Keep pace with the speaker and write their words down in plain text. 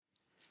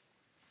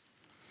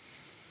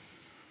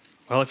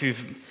Well, if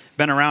you've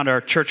been around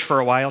our church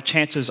for a while,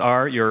 chances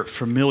are you're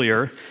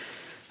familiar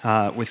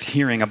with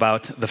hearing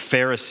about the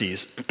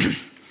Pharisees.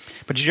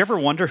 But did you ever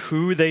wonder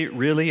who they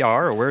really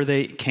are or where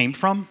they came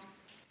from?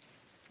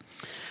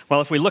 Well,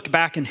 if we look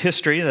back in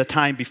history, the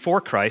time before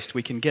Christ,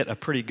 we can get a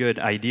pretty good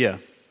idea.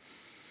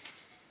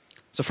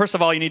 So first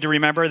of all, you need to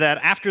remember that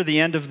after the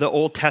end of the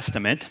Old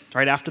Testament,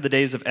 right after the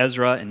days of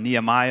Ezra and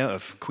Nehemiah,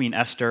 of Queen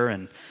Esther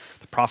and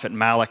the prophet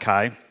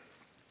Malachi,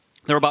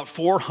 there were about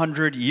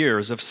 400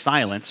 years of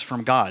silence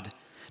from God.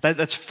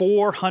 That's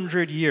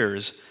 400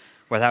 years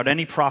without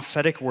any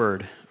prophetic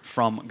word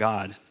from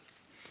God.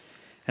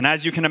 And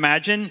as you can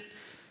imagine,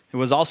 it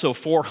was also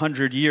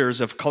 400 years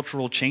of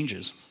cultural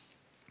changes.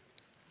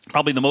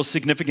 Probably the most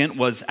significant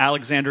was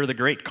Alexander the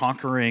Great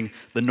conquering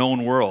the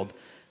known world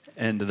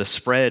and the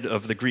spread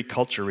of the Greek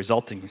culture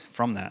resulting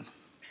from that.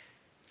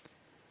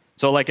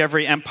 So like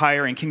every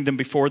empire and kingdom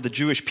before, the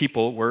Jewish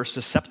people were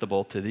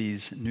susceptible to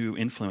these new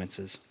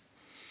influences.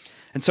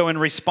 And so in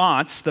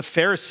response, the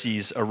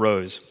Pharisees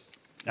arose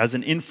as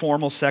an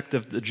informal sect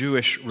of the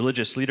Jewish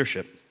religious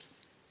leadership.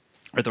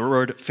 The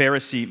word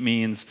Pharisee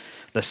means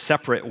the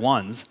separate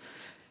ones,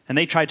 and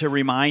they tried to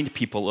remind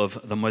people of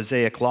the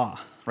Mosaic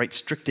law, right?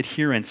 Strict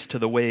adherence to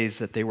the ways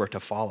that they were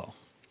to follow.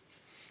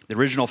 The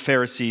original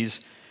Pharisees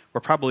were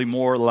probably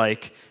more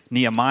like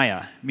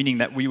Nehemiah, meaning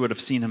that we would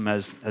have seen him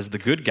as the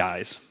good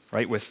guys,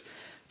 right? With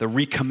the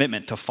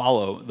recommitment to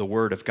follow the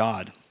word of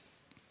God.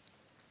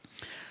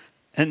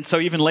 And so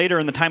even later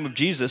in the time of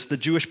Jesus, the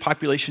Jewish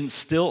population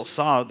still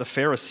saw the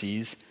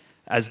Pharisees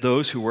as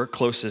those who were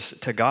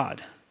closest to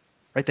God,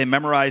 right? They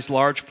memorized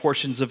large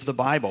portions of the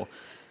Bible.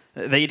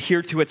 They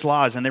adhered to its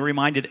laws, and they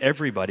reminded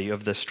everybody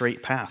of the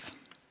straight path.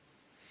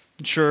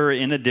 Sure,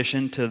 in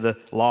addition to the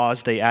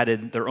laws, they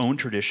added their own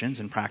traditions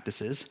and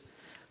practices,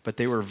 but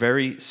they were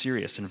very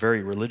serious and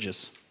very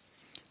religious.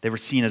 They were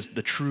seen as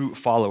the true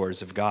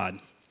followers of God.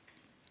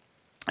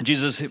 And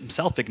Jesus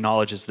himself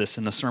acknowledges this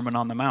in the Sermon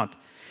on the Mount,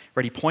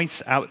 where he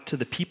points out to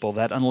the people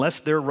that unless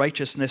their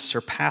righteousness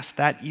surpassed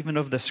that even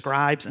of the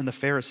scribes and the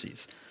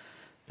Pharisees,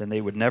 then they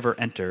would never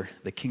enter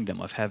the kingdom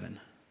of heaven.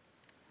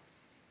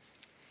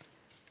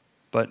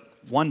 But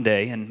one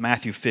day in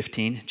Matthew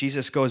 15,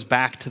 Jesus goes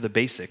back to the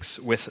basics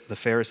with the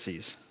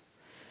Pharisees.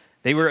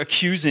 They were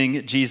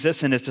accusing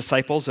Jesus and his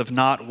disciples of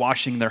not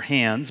washing their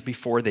hands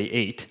before they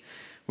ate,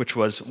 which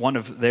was one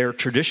of their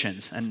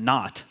traditions and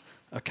not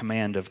a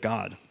command of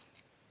God.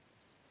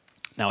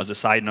 Now, as a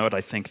side note,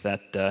 I think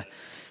that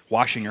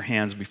washing your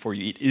hands before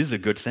you eat is a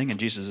good thing, and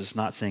Jesus is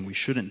not saying we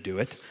shouldn't do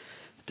it,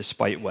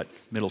 despite what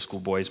middle school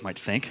boys might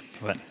think.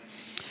 But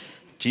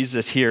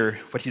Jesus here,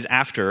 what he's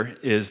after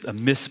is the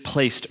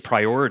misplaced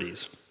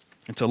priorities.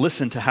 And so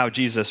listen to how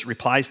Jesus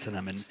replies to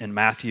them in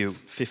Matthew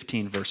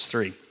 15, verse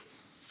 3.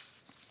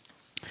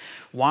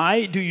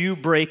 Why do you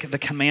break the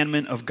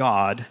commandment of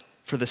God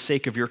for the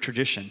sake of your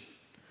tradition?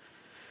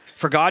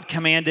 For God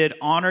commanded,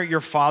 honor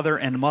your father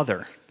and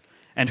mother,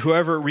 and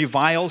whoever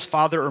reviles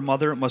father or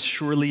mother must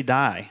surely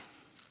die.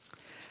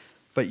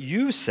 But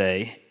you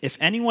say, if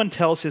anyone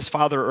tells his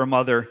father or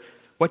mother,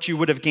 what you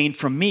would have gained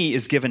from me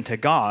is given to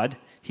God,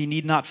 he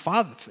need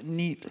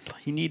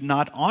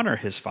not honor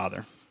his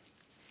father.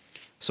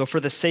 So for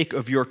the sake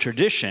of your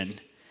tradition,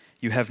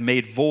 you have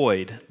made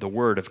void the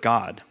word of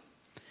God.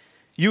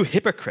 You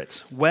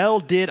hypocrites,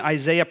 well did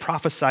Isaiah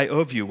prophesy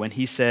of you when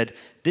he said,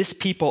 this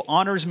people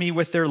honors me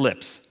with their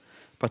lips,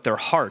 but their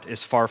heart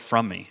is far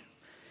from me.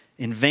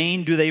 In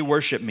vain do they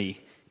worship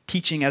me,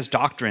 teaching as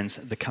doctrines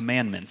the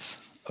commandments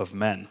of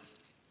men.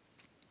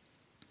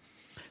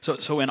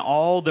 So in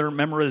all their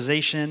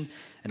memorization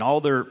and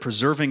all their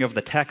preserving of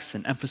the text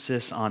and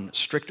emphasis on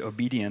strict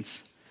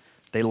obedience,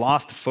 they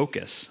lost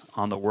focus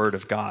on the word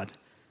of God,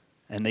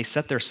 and they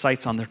set their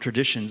sights on the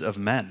traditions of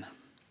men.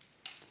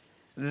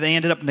 They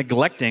ended up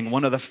neglecting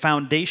one of the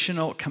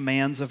foundational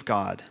commands of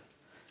God,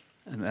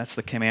 and that's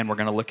the command we're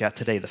going to look at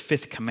today, the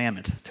fifth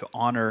commandment, to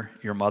honor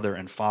your mother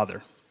and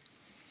father.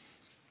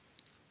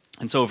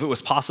 And so if it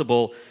was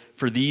possible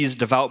for these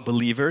devout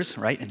believers,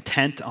 right,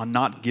 intent on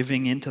not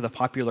giving in to the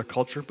popular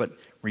culture, but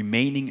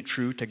remaining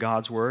true to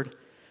God's word,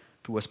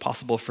 if it was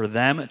possible for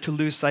them to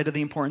lose sight of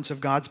the importance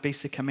of God's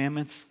basic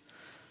commandments,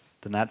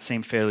 then that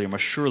same failure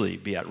must surely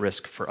be at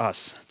risk for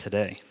us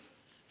today.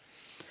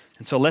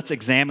 And so let's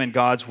examine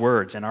God's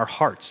words in our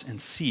hearts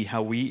and see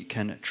how we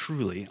can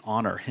truly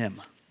honor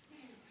him.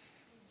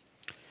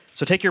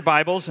 So take your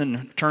Bibles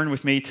and turn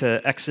with me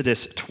to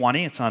Exodus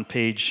 20. It's on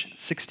page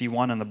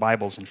 61 in the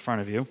Bibles in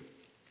front of you.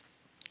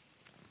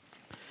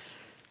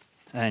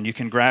 And you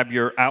can grab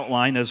your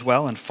outline as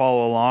well and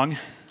follow along.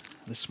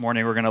 This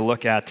morning we're going to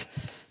look at,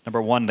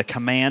 number 1, the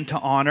command to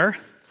honor.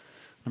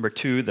 Number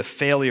 2, the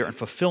failure and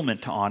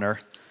fulfillment to honor.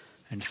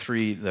 And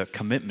 3, the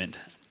commitment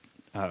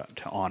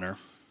to honor.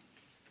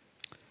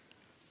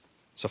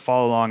 So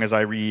follow along as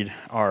I read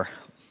our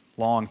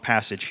long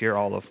passage here,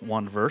 all of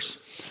one verse.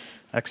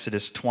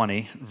 Exodus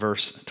 20,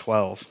 verse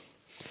 12.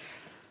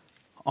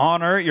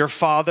 Honor your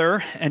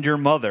father and your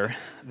mother,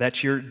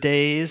 that your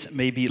days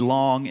may be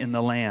long in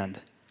the land,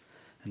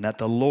 and that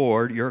the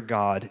Lord your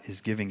God is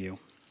giving you.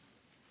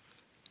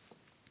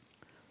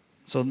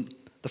 So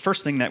the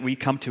first thing that we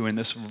come to in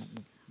this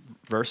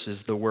verse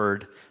is the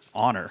word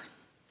honor.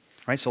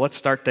 Right? So let's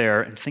start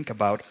there and think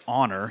about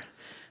honor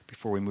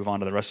before we move on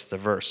to the rest of the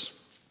verse.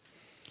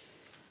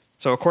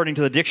 So according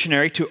to the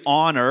dictionary, to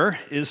honor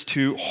is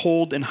to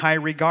hold in high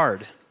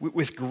regard,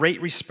 with great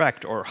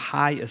respect or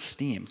high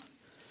esteem,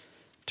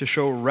 to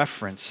show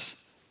reference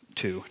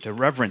to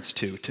reverence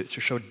to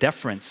show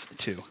deference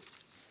to.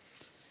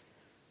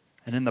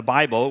 And in the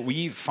Bible,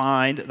 we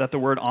find that the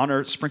word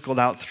honor is sprinkled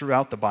out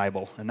throughout the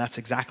Bible, and that's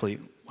exactly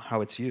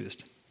how it's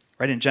used.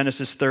 Right? In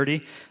Genesis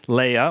 30,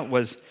 Leah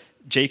was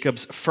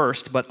Jacob's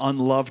first but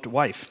unloved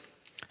wife.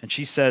 And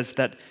she says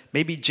that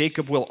maybe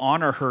Jacob will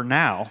honor her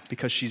now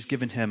because she's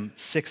given him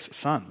 6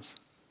 sons.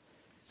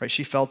 Right?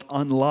 She felt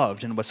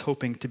unloved and was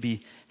hoping to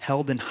be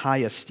held in high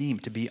esteem,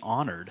 to be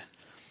honored.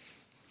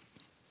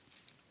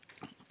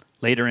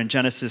 Later in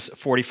Genesis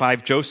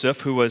 45,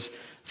 Joseph, who was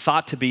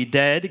thought to be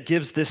dead,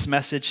 gives this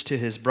message to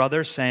his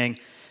brother saying,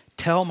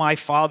 "Tell my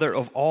father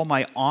of all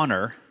my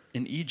honor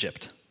in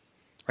Egypt."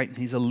 Right? And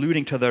he's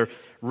alluding to the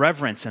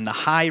reverence and the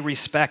high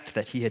respect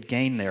that he had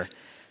gained there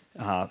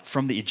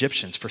from the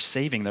Egyptians for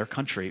saving their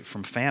country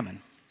from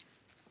famine.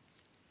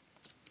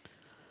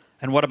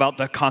 And what about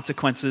the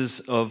consequences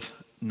of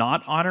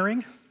not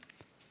honoring?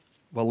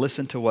 Well,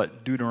 listen to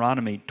what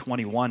Deuteronomy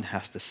 21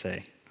 has to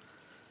say.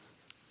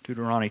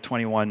 Deuteronomy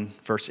 21,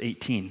 verse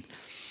 18.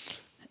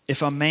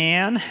 If a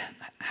man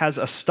has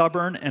a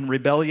stubborn and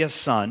rebellious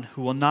son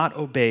who will not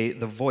obey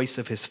the voice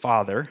of his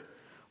father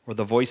or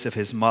the voice of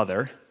his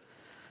mother,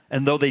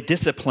 and though they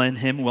discipline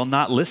him, will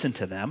not listen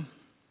to them,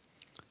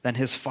 then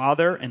his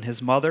father and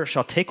his mother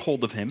shall take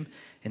hold of him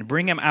and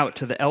bring him out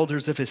to the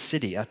elders of his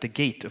city at the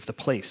gate of the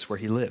place where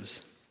he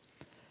lives.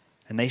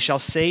 And they shall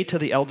say to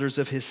the elders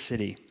of his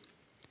city,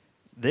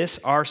 "This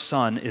our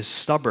son is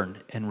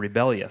stubborn and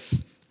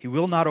rebellious. He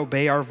will not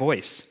obey our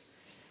voice.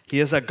 He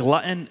is a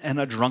glutton and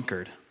a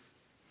drunkard."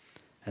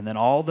 And then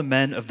all the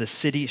men of the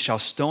city shall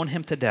stone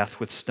him to death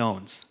with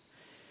stones.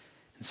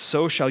 And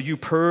so shall you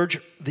purge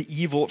the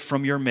evil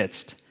from your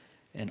midst,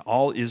 and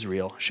all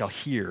Israel shall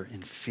hear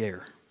in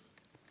fear.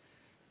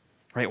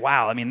 Right?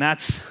 Wow, I mean,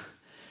 that's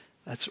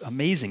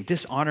amazing.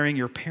 Dishonoring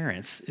your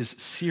parents is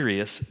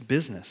serious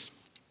business.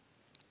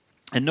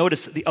 And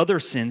notice the other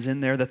sins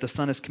in there that the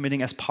son is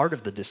committing as part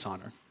of the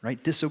dishonor,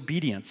 right?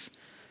 Disobedience,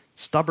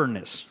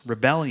 stubbornness,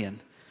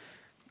 rebellion,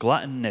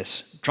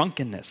 gluttoniness,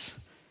 drunkenness.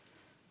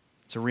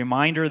 It's a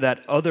reminder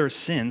that other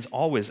sins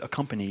always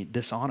accompany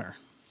dishonor.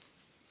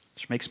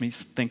 Which makes me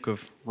think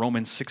of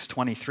Romans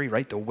 6:23,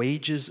 right? The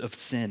wages of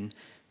sin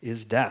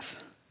is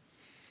death.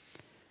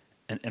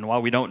 And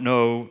while we don't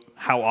know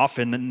how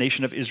often the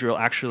nation of Israel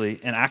actually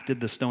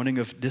enacted the stoning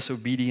of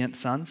disobedient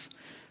sons,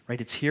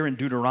 right? It's here in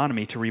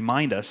Deuteronomy to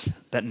remind us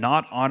that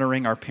not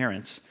honoring our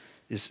parents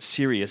is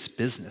serious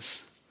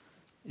business.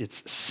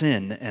 It's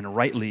sin and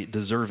rightly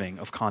deserving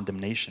of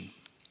condemnation.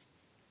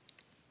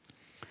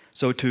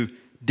 So to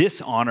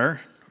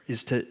dishonor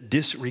is to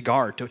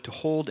disregard, to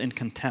hold in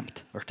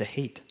contempt, or to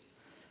hate.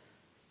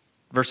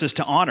 Versus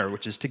to honor,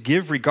 which is to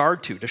give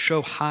regard to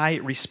show high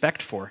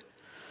respect for.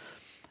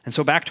 And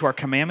so back to our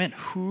commandment,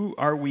 who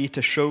are we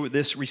to show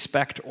this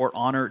respect or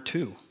honor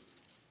to?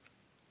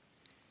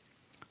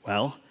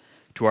 Well,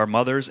 to our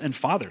mothers and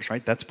fathers,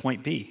 right? That's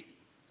point B.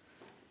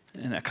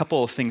 And a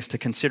couple of things to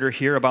consider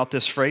here about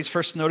this phrase.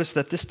 First, notice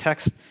that this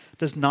text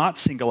does not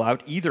single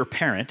out either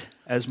parent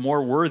as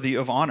more worthy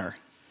of honor,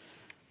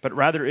 but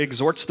rather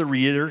exhorts the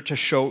reader to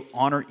show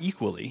honor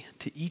equally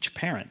to each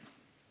parent.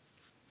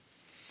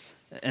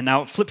 And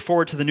now flip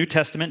forward to the New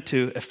Testament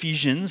to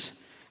Ephesians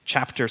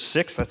chapter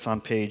 6. That's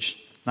on page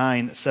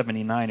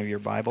 979 of your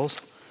Bibles.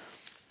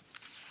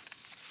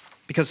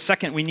 Because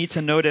second, we need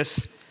to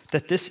notice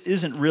that this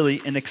isn't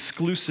really an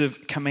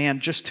exclusive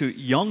command just to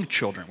young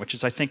children, which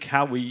is, I think,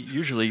 how we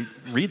usually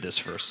read this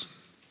verse.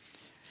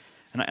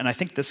 And I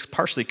think this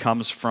partially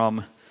comes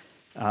from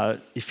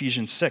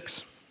Ephesians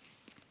 6.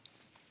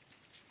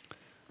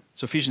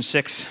 So Ephesians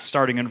 6,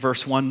 starting in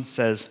verse 1,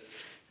 says,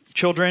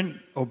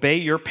 "Children, obey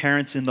your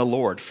parents in the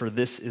Lord, for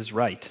this is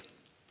right.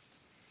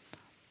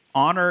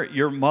 Honor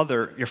your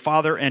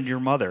father and your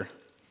mother,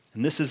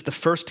 and this is the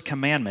first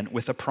commandment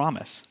with a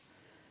promise,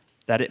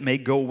 that it may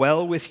go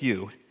well with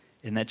you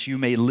and that you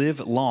may live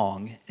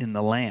long in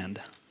the land."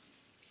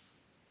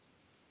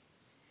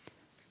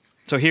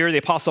 So here the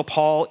Apostle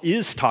Paul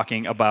is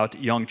talking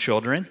about young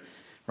children,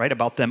 right,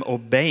 about them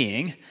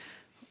obeying,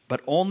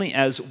 but only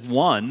as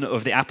one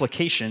of the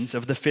applications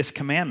of the fifth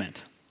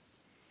commandment.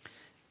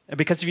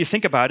 Because if you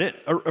think about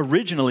it,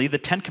 originally the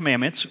 10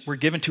 Commandments were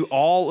given to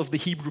all of the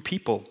Hebrew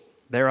people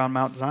there on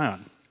Mount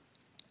Zion,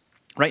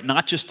 right?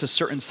 Not just to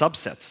certain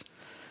subsets.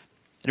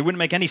 It wouldn't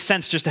make any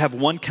sense just to have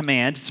one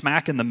command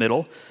smack in the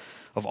middle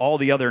of all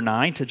the other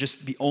 9 to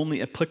just be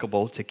only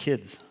applicable to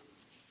kids.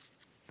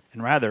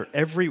 And rather,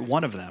 every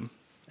one of them,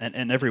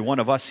 and every one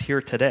of us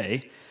here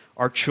today,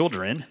 are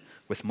children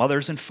with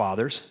mothers and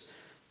fathers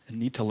and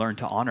need to learn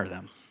to honor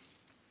them.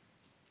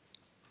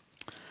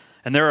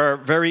 And there are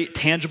very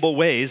tangible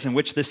ways in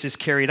which this is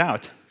carried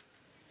out,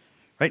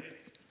 right?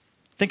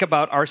 Think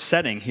about our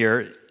setting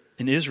here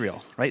in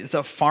Israel, right? It's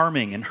a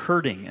farming and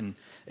herding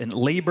and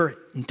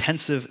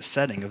labor-intensive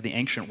setting of the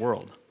ancient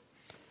world.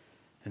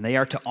 And they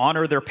are to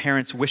honor their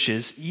parents'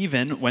 wishes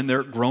even when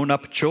they're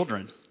grown-up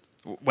children,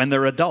 when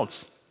they're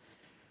adults,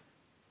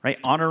 right?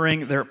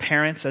 Honoring their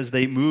parents as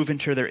they move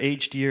into their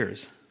aged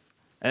years,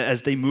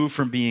 as they move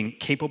from being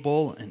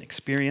capable and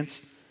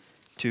experienced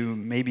to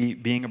maybe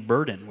being a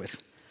burden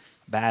with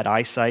bad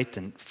eyesight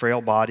and frail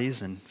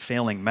bodies and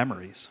failing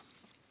memories.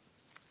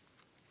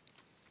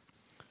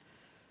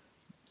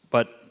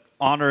 But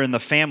honor in the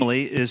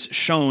family is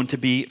shown to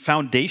be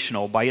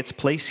foundational by its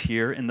place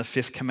here in the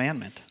fifth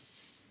commandment.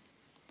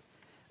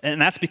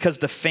 And that's because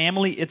the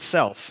family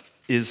itself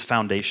is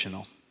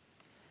foundational.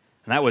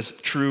 And that was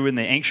true in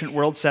the ancient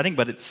world setting,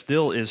 but it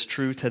still is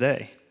true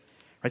today.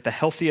 Right? The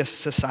healthiest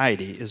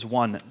society is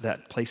one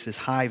that places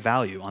high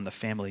value on the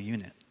family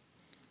unit.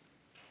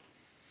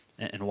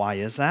 And why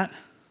is that?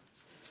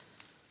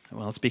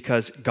 Well, it's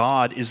because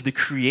God is the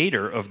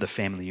creator of the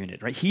family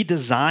unit, right? He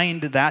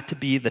designed that to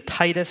be the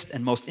tightest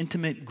and most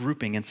intimate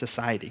grouping in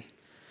society.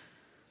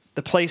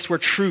 The place where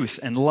truth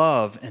and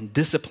love and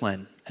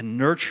discipline and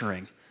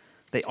nurturing,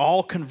 they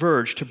all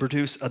converge to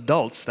produce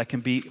adults that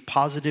can be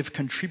positive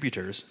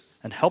contributors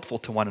and helpful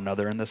to one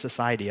another in the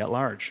society at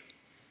large.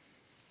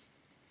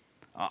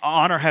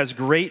 Honor has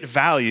great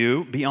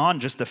value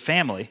beyond just the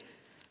family,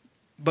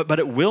 but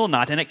it will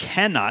not and it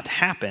cannot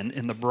happen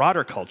in the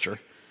broader culture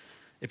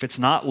if it's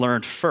not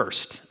learned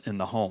first in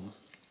the home.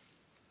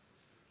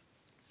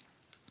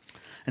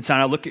 And so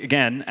now look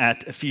again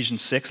at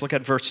Ephesians 6, look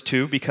at verse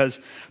 2,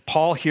 because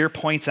Paul here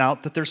points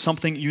out that there's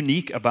something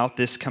unique about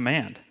this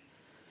command.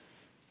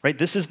 Right?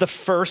 This is the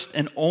first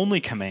and only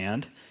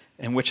command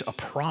in which a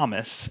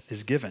promise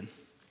is given.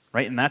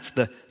 Right? And that's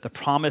the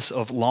promise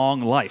of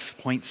long life,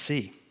 point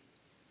C.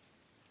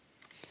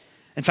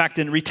 In fact,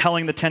 in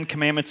retelling the Ten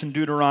Commandments in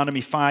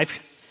Deuteronomy 5,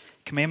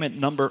 commandment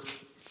number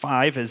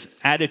 5 is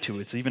added to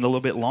it. It's even a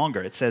little bit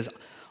longer. It says,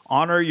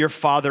 honor your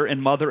father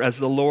and mother as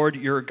the Lord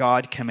your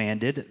God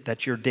commanded,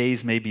 that your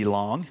days may be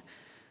long.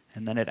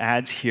 And then it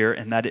adds here,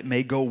 and that it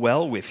may go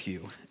well with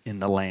you in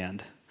the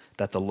land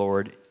that the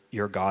Lord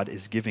your God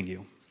is giving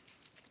you.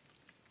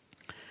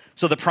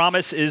 So the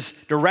promise is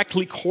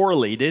directly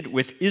correlated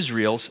with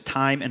Israel's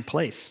time and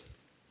place.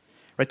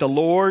 Right? The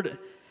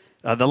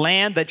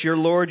land that your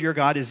Lord your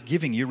God is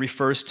giving you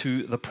refers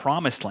to the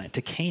promised land,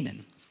 to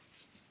Canaan.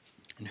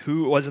 And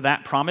who was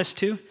that promised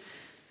to?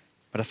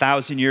 But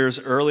 1,000 years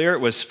earlier, it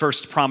was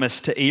first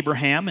promised to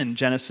Abraham in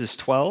Genesis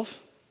 12.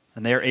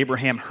 And there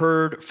Abraham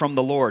heard from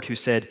the Lord who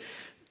said,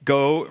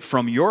 go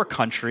from your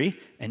country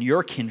and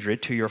your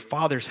kindred to your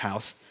father's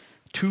house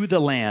to the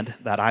land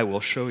that I will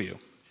show you.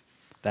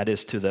 That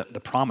is to the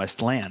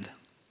promised land.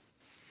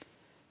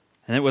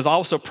 And it was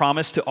also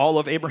promised to all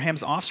of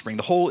Abraham's offspring,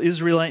 the whole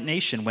Israelite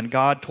nation, when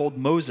God told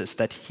Moses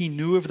that he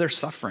knew of their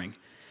suffering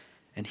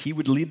and he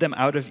would lead them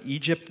out of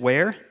Egypt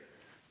where?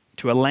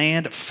 To a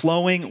land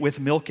flowing with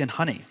milk and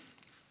honey.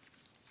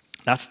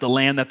 That's the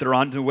land that they're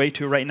on their way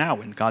to right now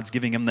when God's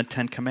giving them the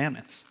Ten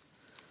Commandments.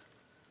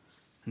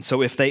 And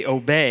so if they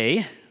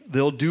obey,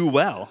 they'll do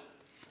well,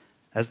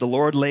 as the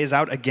Lord lays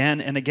out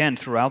again and again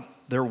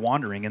throughout their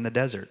wandering in the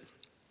desert.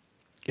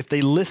 If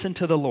they listen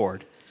to the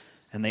Lord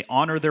and they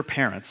honor their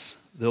parents,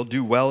 they'll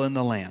do well in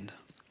the land.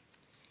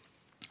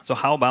 So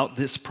how about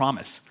this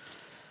promise?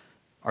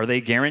 Are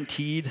they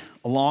guaranteed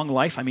a long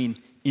life? I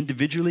mean,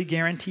 individually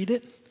guaranteed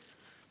it?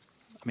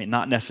 I mean,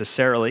 not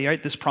necessarily,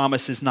 right? This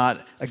promise is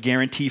not a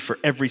guarantee for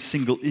every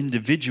single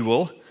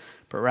individual,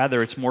 but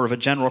rather it's more of a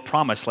general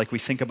promise like we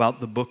think about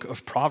the book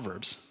of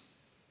Proverbs.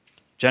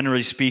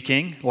 Generally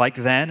speaking, like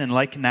then and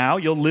like now,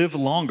 you'll live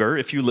longer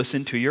if you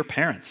listen to your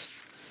parents.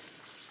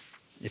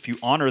 If you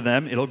honor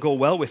them, it'll go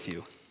well with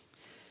you.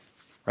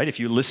 Right? If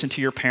you listen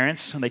to your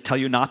parents and they tell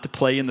you not to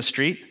play in the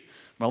street,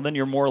 well, then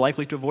you're more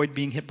likely to avoid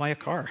being hit by a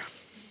car.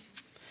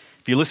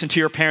 If you listen to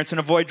your parents and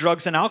avoid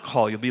drugs and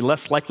alcohol, you'll be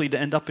less likely to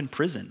end up in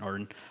prison or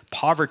in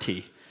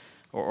poverty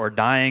or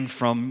dying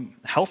from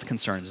health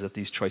concerns that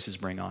these choices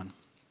bring on.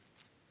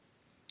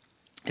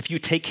 If you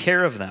take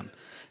care of them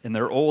in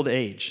their old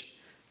age,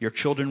 your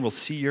children will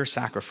see your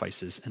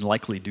sacrifices and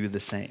likely do the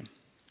same.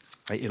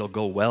 Right? It'll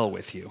go well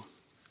with you.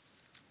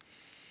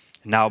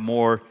 Now,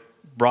 more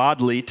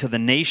broadly to the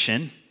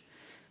nation,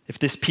 if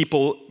this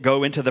people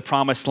go into the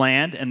promised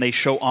land and they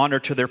show honor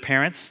to their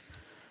parents,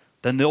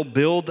 then they'll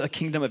build a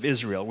kingdom of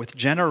Israel with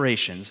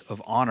generations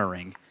of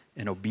honoring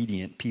and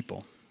obedient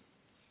people.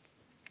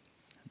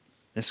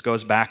 This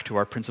goes back to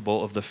our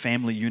principle of the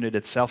family unit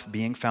itself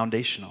being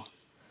foundational.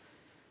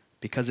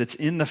 Because it's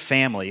in the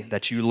family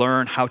that you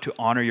learn how to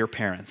honor your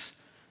parents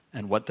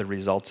and what the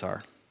results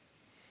are.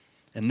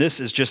 And this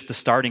is just the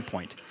starting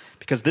point,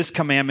 because this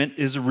commandment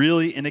is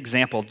really an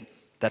example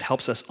that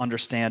helps us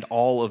understand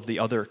all of the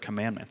other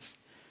commandments,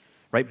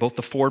 right? Both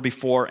the 4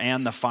 before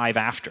and the 5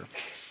 after.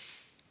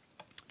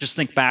 Just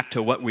think back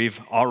to what we've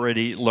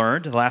already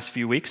learned the last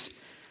few weeks,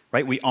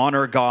 right? We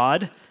honor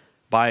God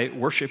by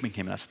worshiping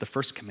Him. That's the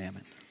first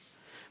commandment.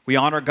 We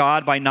honor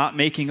God by not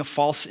making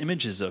false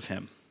images of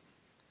Him.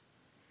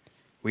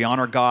 We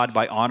honor God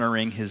by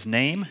honoring his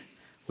name.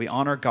 We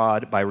honor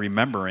God by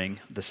remembering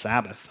the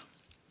Sabbath.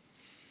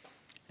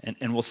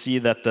 And we'll see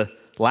that the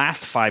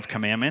last 5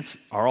 commandments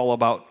are all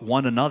about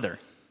one another,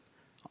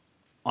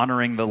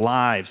 honoring the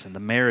lives and the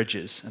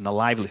marriages and the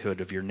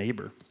livelihood of your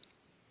neighbor.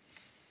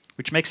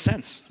 Which makes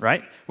sense,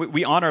 right?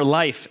 We honor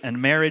life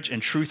and marriage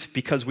and truth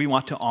because we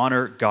want to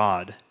honor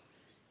God.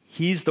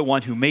 He's the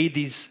one who made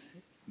these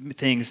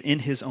things in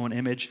his own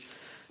image.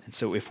 And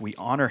so if we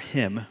honor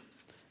him,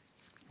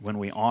 when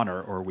we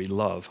honor or we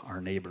love our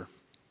neighbor.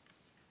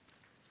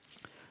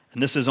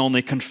 And this is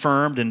only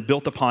confirmed and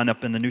built upon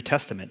up in the New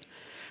Testament.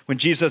 When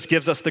Jesus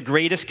gives us the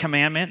greatest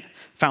commandment,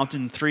 found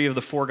in 3 of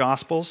the 4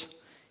 Gospels,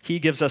 he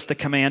gives us the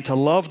command to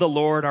love the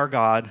Lord our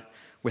God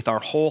with our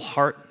whole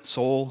heart,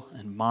 soul,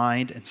 and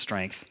mind and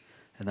strength,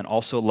 and then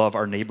also love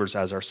our neighbors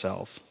as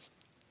ourselves.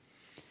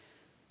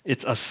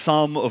 It's a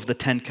sum of the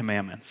 10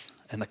 commandments,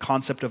 and the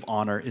concept of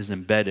honor is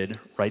embedded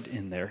right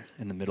in there,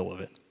 in the middle of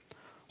it.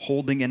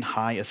 Holding in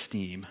high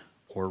esteem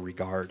or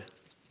regard.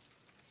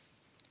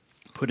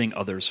 Putting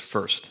others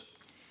first.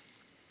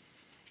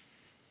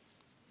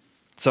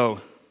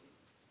 So,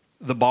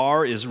 the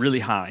bar is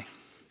really high,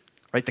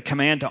 right? The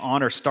command to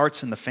honor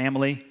starts in the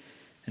family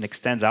and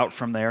extends out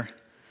from there,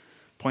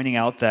 pointing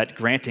out that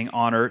granting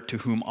honor to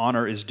whom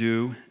honor is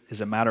due is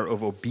a matter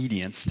of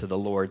obedience to the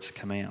Lord's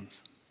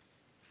commands.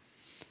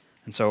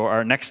 And so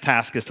our next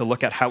task is to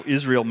look at how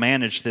Israel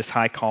managed this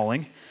high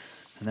calling,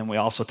 and then we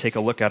also take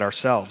a look at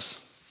ourselves.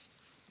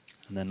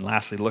 And then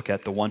lastly, look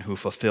at the one who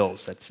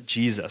fulfills. That's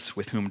Jesus,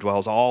 with whom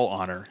dwells all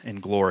honor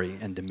and glory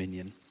and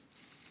dominion.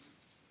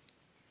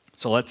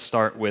 So let's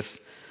start with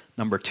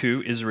number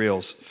 2,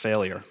 Israel's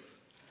failure.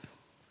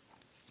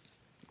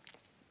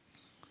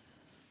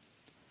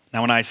 Now,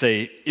 when I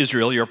say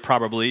Israel, you're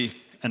probably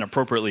and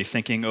appropriately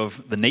thinking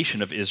of the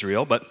nation of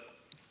Israel, but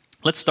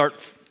let's start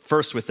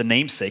first with the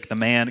namesake, the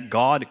man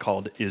God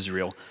called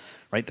Israel,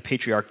 right? The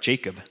patriarch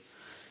Jacob.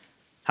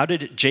 How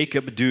did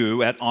Jacob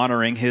do at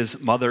honoring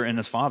his mother and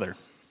his father?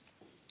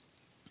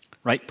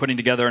 Right? Putting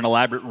together an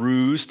elaborate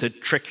ruse to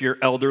trick your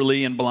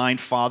elderly and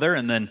blind father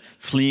and then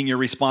fleeing your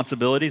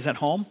responsibilities at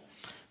home?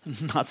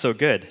 Not so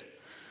good.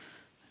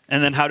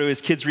 And then how do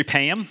his kids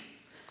repay him?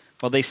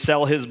 Well, they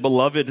sell his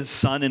beloved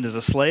son in as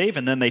a slave,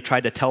 and then they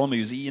try to tell him he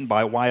was eaten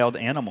by wild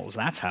animals.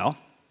 That's how.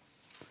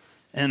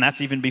 And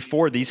that's even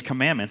before these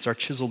commandments are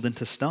chiseled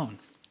into stone.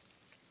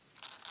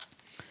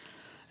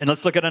 And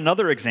let's look at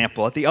another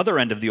example at the other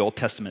end of the Old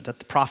Testament, at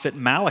the prophet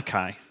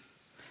Malachi.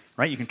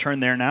 Right? You can turn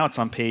there now. It's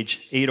on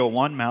page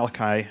 801,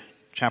 Malachi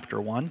chapter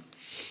 1.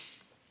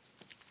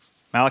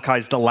 Malachi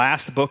is the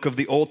last book of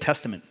the Old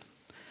Testament,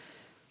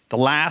 the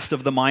last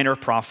of the minor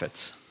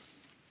prophets.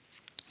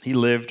 He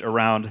lived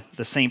around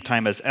the same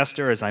time as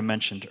Esther, as I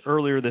mentioned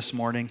earlier this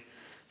morning.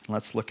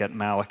 Let's look at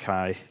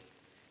Malachi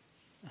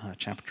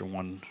chapter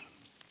 1,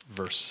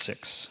 verse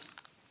 6.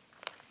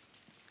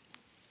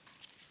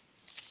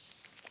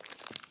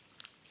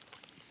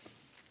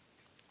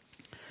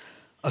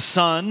 A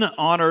son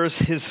honors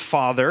his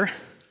father,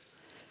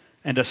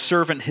 and a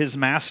servant his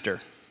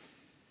master.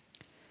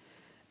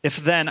 If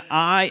then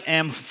I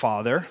am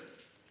father,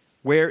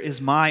 where is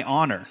my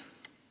honor?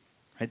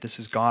 Right, this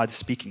is God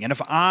speaking. And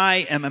if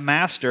I am a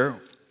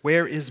master,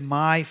 where is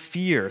my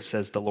fear,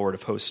 says the Lord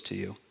of hosts to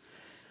you?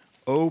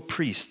 O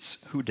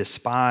priests who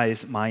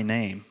despise my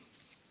name.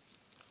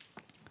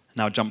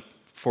 Now jump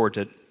forward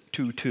to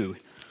 2:2.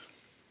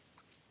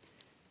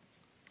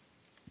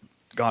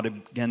 God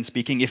again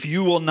speaking, if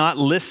you will not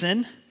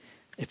listen,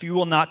 if you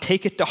will not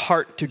take it to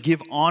heart to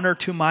give honor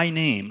to my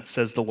name,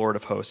 says the Lord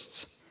of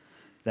hosts,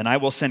 then I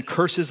will send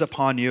curses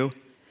upon you,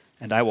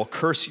 and I will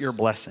curse your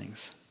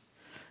blessings.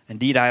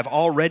 Indeed, I have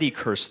already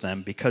cursed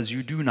them because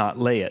you do not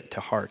lay it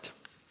to heart.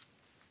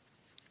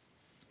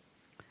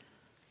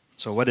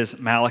 So what is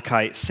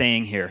Malachi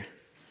saying here?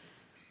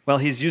 Well,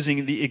 he's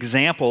using the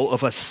example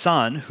of a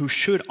son who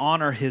should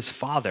honor his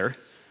father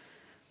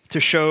to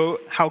show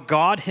how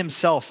God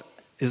himself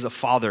is a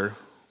father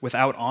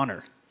without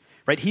honor,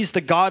 right? He's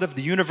the God of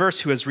the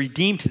universe who has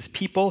redeemed his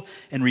people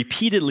and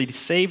repeatedly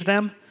saved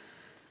them,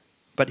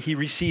 but he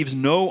receives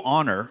no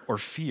honor or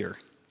fear.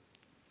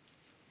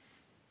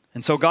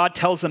 And so God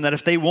tells them that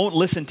if they won't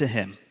listen to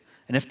him,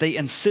 and if they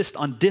insist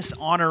on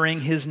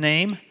dishonoring his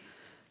name,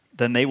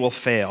 then they will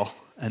fail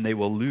and they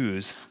will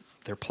lose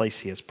their place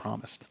he has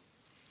promised.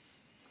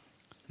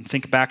 And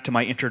think back to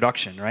my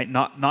introduction, right?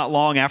 Not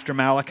long after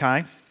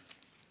Malachi,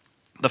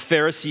 the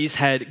Pharisees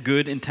had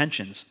good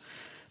intentions.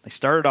 They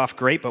started off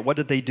great, but what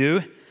did they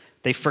do?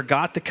 They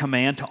forgot the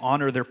command to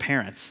honor their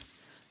parents,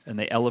 and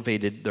they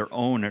elevated their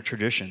own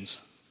traditions.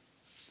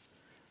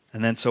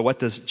 And then so what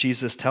does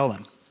Jesus tell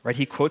them? Right?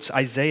 He quotes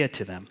Isaiah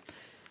to them.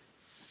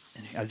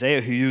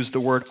 Isaiah, who used the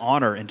word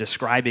honor in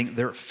describing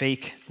their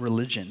fake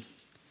religion.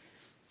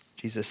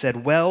 Jesus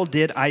said, well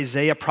did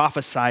Isaiah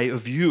prophesy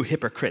of you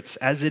hypocrites,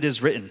 as it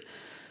is written,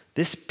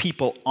 this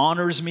people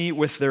honors me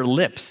with their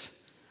lips,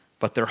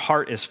 but their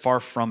heart is far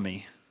from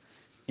me.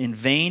 In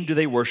vain do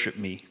they worship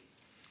me,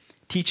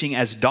 teaching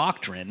as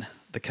doctrine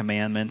the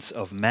commandments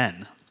of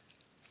men.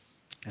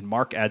 And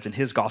Mark adds in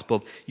his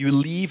gospel, you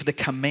leave the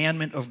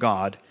commandment of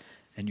God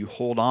and you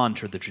hold on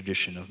to the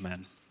tradition of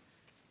men.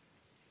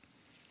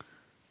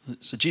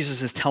 So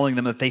Jesus is telling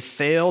them that they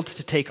failed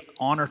to take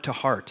honor to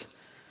heart,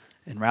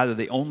 and rather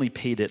they only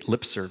paid it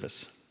lip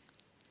service.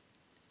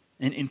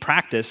 In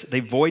practice,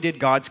 they voided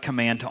God's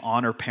command to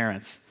honor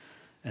parents,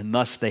 and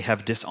thus they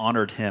have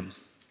dishonored him.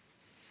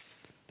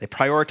 They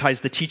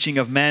prioritized the teaching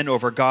of men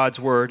over God's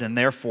word and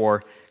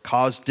therefore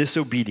caused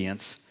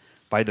disobedience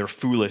by their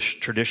foolish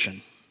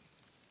tradition.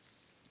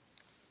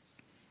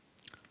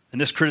 And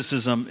this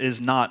criticism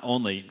is not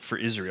only for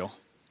Israel.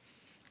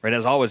 Right?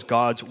 As always,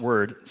 God's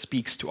word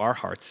speaks to our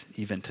hearts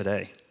even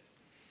today.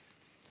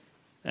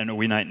 And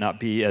we might not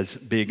be as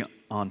big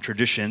on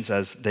traditions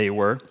as they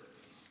were,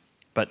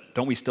 but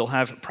don't we still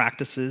have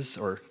practices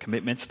or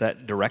commitments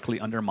that directly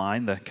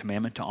undermine the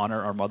commandment to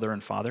honor our mother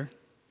and father?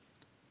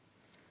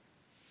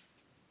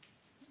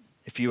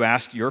 If you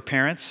asked your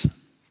parents,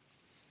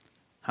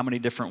 how many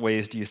different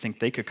ways do you think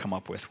they could come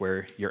up with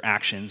where your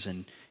actions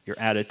and your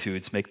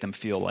attitudes make them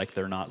feel like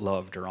they're not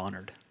loved or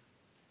honored?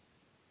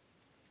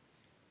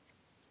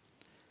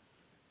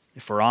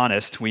 If we're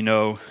honest, we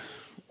know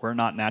we're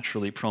not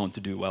naturally prone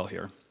to do well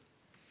here.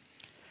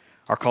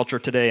 Our culture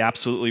today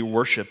absolutely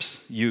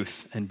worships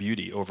youth and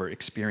beauty over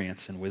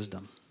experience and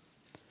wisdom.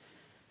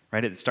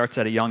 Right? It starts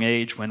at a young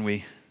age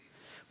when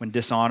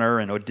dishonor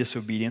and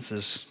disobedience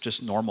is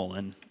just normal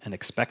and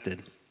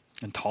expected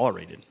and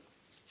tolerated.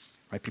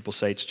 Right? People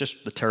say it's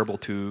just the terrible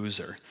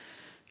twos or,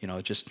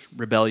 just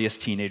rebellious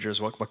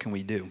teenagers. What can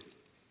we do?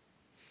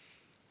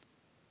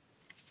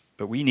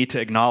 But we need to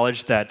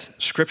acknowledge that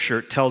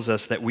Scripture tells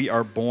us that we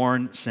are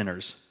born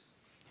sinners,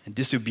 and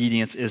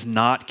disobedience is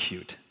not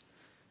cute.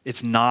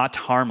 It's not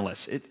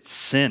harmless. It's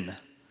sin,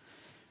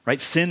 right?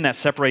 Sin that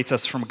separates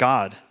us from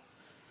God.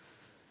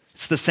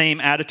 It's the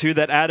same attitude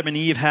that Adam and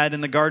Eve had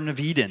in the Garden of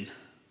Eden,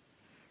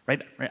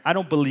 right? I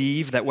don't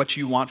believe that what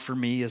you want for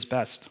me is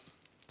best,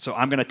 so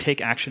I'm going to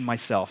take action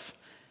myself,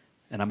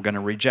 and I'm going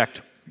to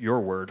reject your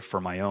word for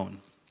my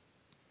own.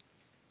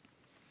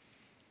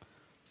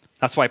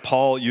 That's why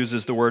Paul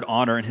uses the word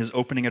honor in his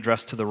opening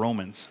address to the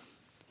Romans.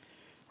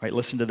 Right?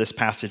 Listen to this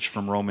passage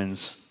from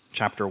Romans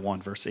chapter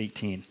 1, verse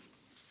 18.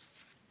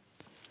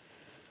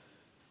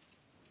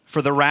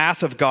 For the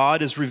wrath of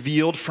God is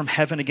revealed from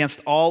heaven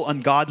against all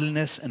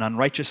ungodliness and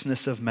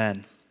unrighteousness of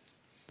men,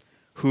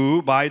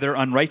 who by their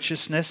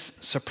unrighteousness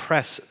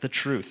suppress the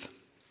truth.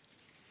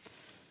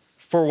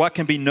 For what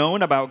can be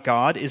known about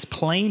God is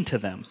plain to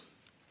them,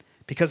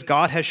 because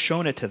God has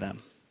shown it to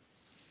them.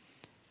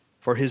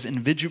 For his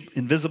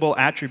invisible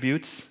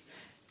attributes,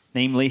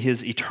 namely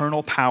his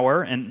eternal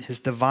power and his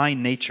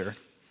divine nature,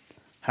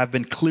 have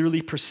been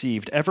clearly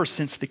perceived ever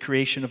since the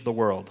creation of the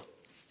world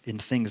in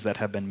things that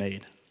have been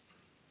made.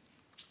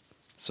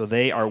 So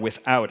they are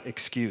without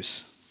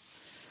excuse.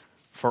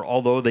 For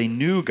although they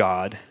knew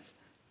God,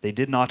 they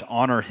did not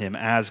honor him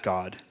as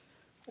God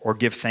or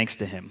give thanks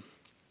to him.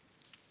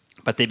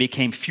 But they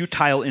became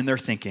futile in their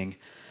thinking,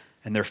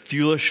 and their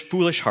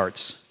foolish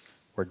hearts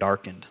were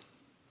darkened.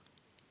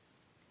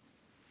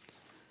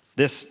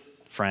 This,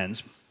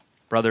 friends,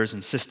 brothers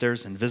and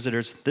sisters and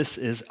visitors, this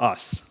is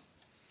us.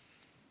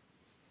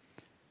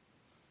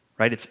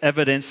 Right? It's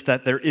evidence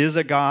that there is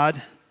a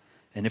God,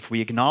 and if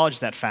we acknowledge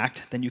that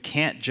fact, then you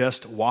can't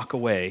just walk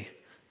away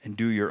and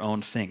do your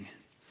own thing,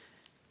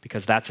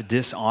 because that's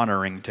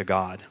dishonoring to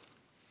God,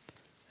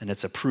 and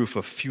it's a proof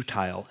of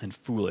futile and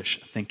foolish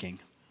thinking.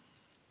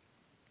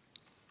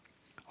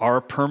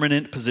 Our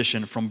permanent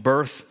position from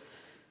birth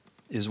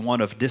is one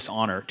of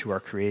dishonor to our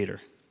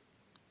Creator.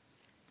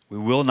 We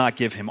will not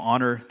give him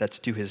honor that's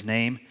due his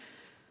name,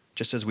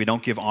 just as we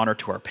don't give honor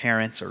to our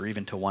parents or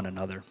even to one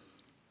another.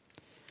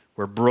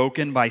 We're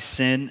broken by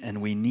sin,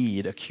 and we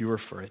need a cure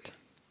for it.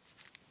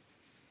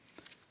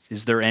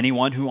 Is there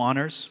anyone who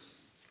honors?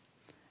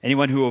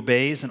 Anyone who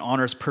obeys and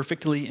honors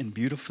perfectly and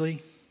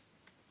beautifully?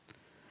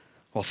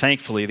 Well,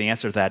 thankfully, the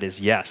answer to that is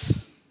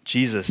yes.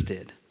 Jesus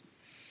did.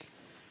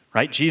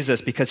 Right?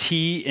 Jesus, because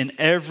he in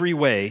every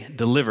way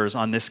delivers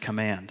on this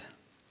command.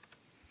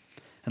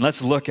 And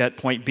let's look at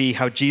point B,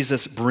 how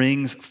Jesus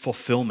brings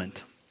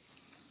fulfillment.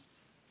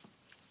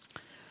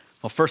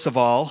 Well, first of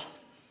all,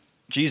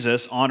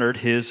 Jesus honored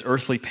his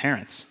earthly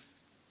parents.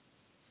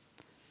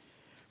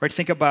 Right?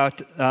 Think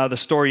about the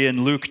story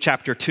in Luke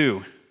chapter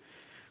 2,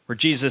 where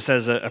Jesus,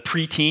 as a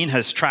preteen,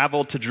 has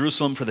traveled to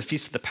Jerusalem for the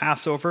Feast of the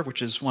Passover,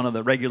 which is one of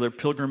the regular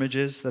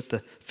pilgrimages that the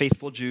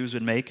faithful Jews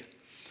would make.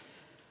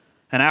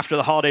 And after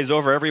the holiday's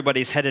over,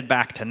 everybody's headed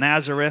back to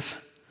Nazareth.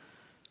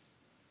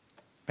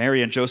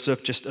 Mary and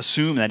Joseph just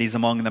assume that he's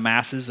among the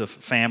masses of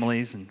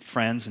families and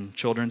friends and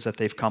children that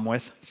they've come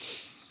with.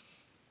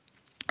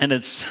 And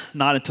it's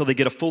not until they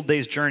get a full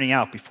day's journey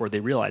out before they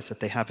realize that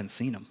they haven't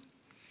seen him.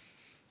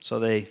 So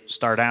they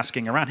start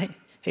asking around,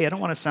 hey, I don't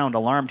want to sound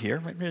alarmed here.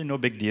 Really no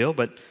big deal,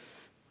 but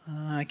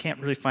I can't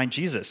really find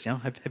Jesus.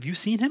 Have you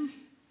seen him?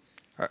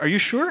 Are you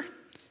sure?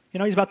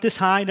 He's about this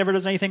high, never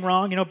does anything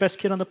wrong, best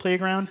kid on the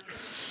playground.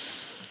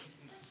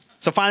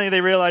 So finally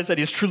they realize that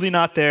he's truly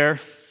not there.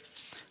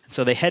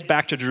 So they head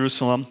back to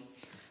Jerusalem.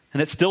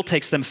 And it still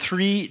takes them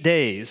 3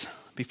 days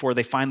before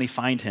they finally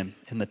find him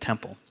in the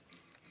temple.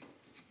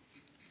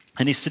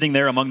 And he's sitting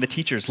there among the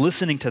teachers,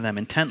 listening to them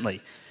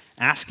intently,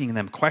 asking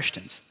them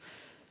questions.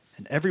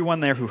 And everyone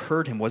there who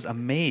heard him was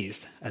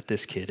amazed at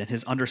this kid and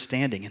his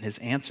understanding and his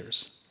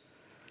answers.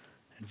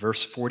 In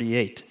verse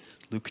 48,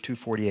 Luke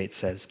 2:48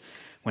 says,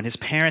 when his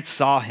parents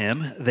saw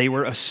him, they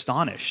were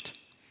astonished.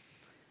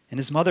 And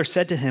his mother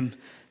said to him,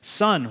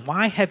 "Son,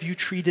 why have you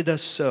treated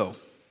us so?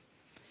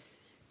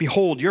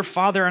 Behold, your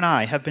father and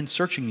I have been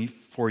searching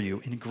for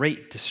you in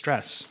great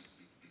distress."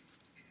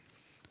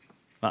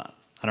 Well,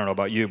 I don't know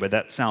about you, but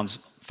that sounds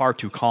far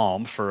too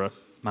calm for an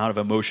amount of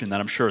emotion that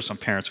I'm sure some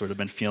parents would have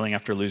been feeling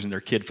after losing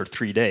their kid for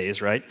 3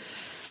 days, right?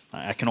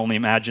 I can only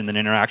imagine an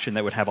interaction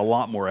that would have a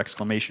lot more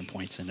exclamation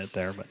points in it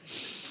there. But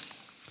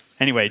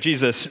anyway,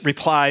 Jesus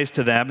replies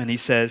to them and he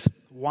says,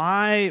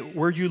 "Why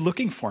were you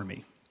looking for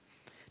me?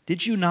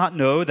 Did you not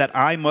know that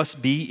I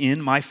must be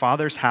in my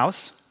Father's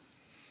house?"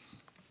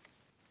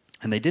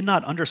 And they did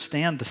not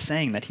understand the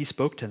saying that he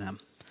spoke to them.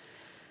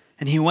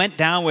 And he went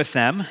down with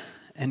them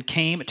and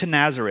came to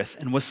Nazareth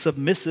and was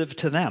submissive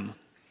to them.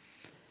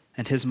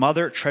 And his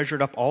mother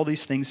treasured up all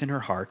these things in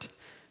her heart.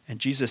 And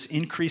Jesus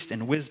increased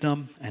in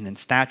wisdom and in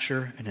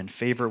stature and in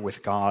favor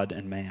with God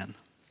and man.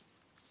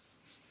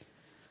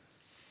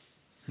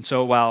 And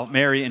so while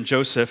Mary and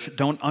Joseph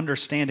don't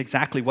understand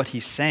exactly what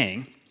he's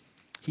saying,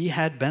 he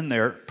had been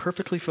there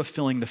perfectly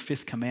fulfilling the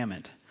fifth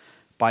commandment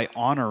by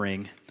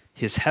honoring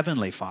his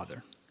heavenly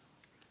Father.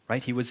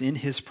 Right? He was in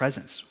his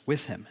presence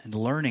with him and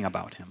learning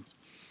about him.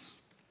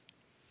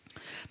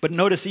 But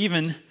notice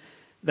even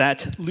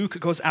that Luke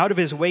goes out of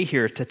his way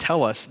here to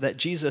tell us that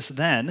Jesus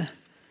then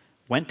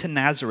went to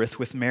Nazareth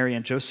with Mary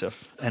and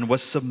Joseph and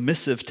was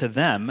submissive to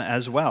them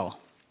as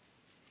well.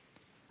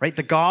 Right?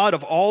 The God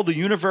of all the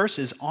universe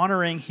is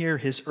honoring here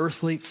his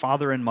earthly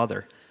father and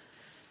mother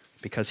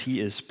because he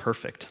is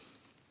perfect.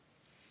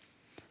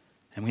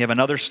 And we have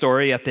another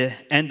story at the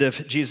end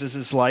of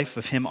Jesus' life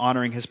of him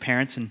honoring his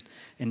parents in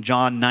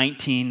John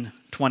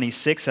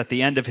 19:26, at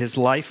the end of his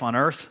life on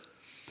earth.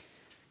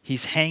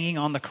 He's hanging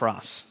on the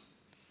cross,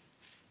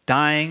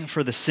 dying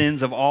for the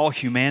sins of all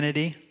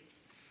humanity.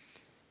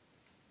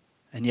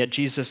 And yet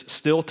Jesus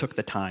still took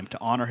the time to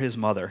honor his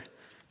mother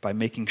by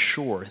making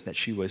sure that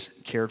she was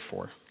cared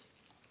for.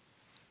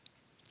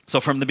 So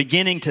from the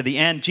beginning to the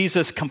end,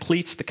 Jesus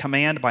completes the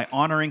command by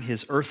honoring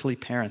his earthly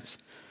parents.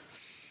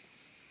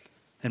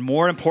 And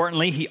more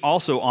importantly, he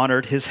also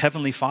honored his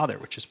heavenly Father,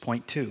 which is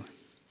point 2.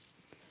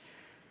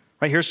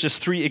 Right, here's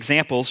just 3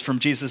 examples from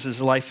Jesus'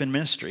 life and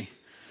ministry.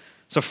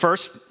 So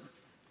first,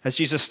 as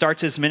Jesus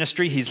starts his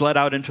ministry, he's led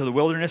out into the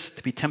wilderness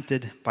to be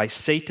tempted by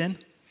Satan.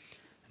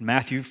 And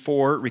Matthew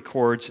 4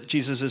 records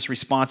Jesus'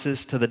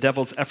 responses to the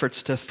devil's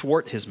efforts to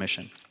thwart his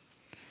mission.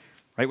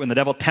 Right, when the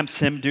devil tempts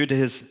him due to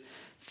his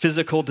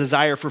physical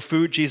desire for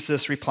food,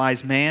 Jesus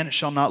replies, "Man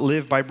shall not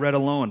live by bread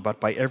alone, but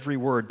by every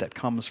word that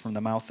comes from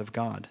the mouth of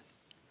God."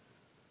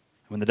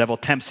 When the devil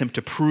tempts him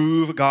to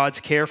prove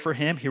God's care for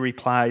him, he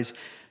replies,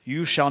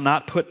 "You shall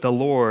not put the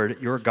Lord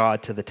your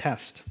God to the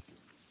test."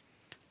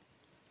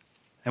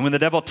 And when the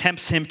devil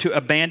tempts him to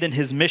abandon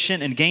his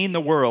mission and gain the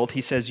world,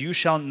 he says, "You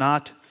shall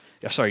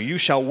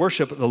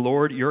worship the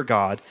Lord your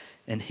God,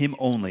 and him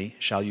only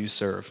shall you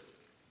serve."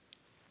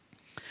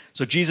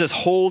 So Jesus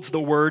holds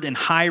the word in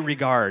high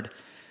regard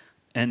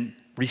and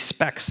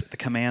respects the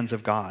commands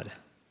of God.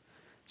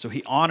 So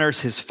he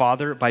honors his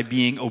Father by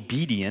being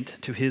obedient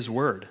to his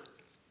word.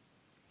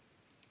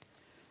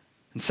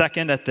 And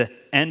second, at the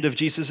end of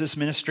Jesus'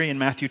 ministry in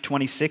Matthew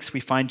 26, we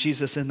find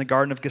Jesus in the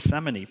Garden of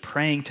Gethsemane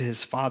praying to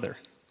his Father.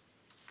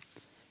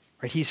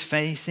 Right, he's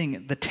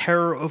facing the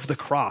terror of the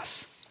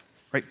cross,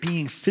 right,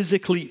 being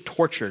physically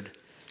tortured,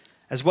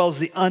 as well as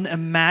the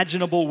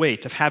unimaginable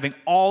weight of having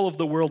all of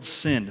the world's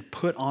sin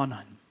put on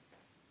him.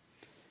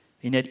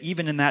 And yet,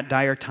 even in that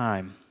dire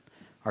time,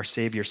 our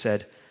Savior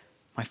said,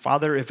 "My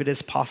Father, if it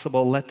is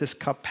possible, let this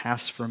cup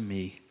pass from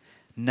me.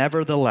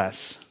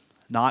 Nevertheless,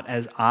 not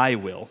as I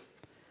will,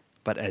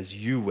 but as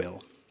you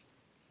will."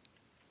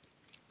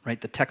 Right?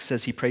 The text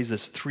says he prays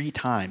this 3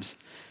 times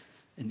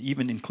and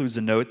even includes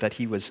a note that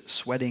he was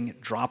sweating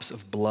drops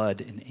of blood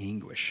in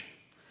anguish.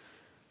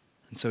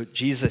 And so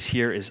Jesus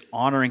here is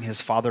honoring his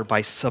Father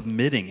by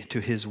submitting to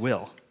his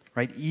will,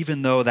 right?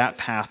 Even though that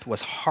path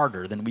was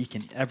harder than we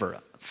can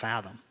ever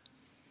fathom.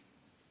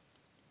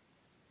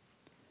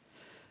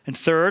 And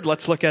third,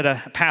 let's look at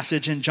a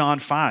passage in John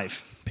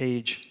 5,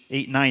 page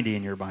 890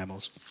 in your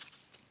Bibles.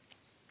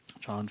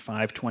 John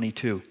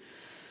 5:22.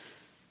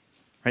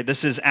 Right,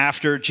 this is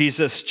after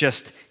Jesus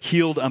just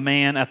healed a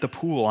man at the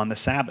pool on the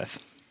Sabbath.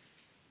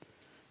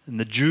 And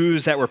the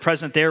Jews that were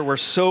present there were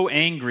so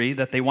angry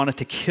that they wanted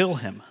to kill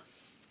him.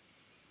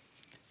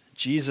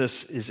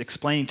 Jesus is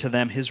explaining to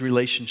them his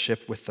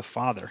relationship with the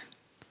Father.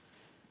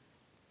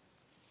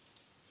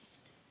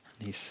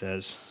 And he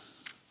says,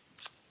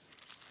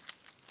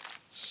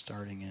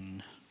 starting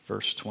in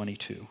verse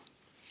 22,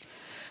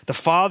 "The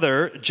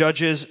Father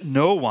judges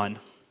no one,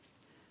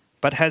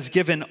 but has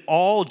given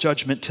all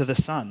judgment to the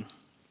Son,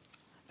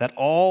 that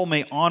all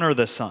may honor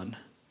the Son,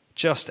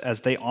 just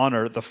as they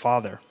honor the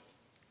Father.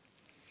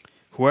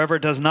 Whoever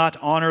does not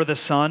honor the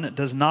Son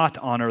does not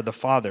honor the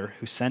Father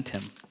who sent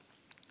him.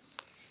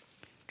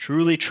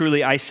 Truly,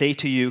 truly, I say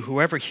to you,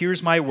 whoever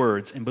hears my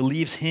words and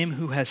believes him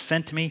who has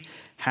sent me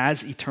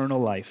has eternal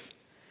life.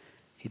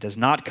 He does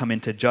not come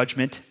into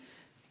judgment,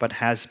 but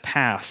has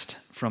passed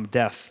from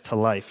death to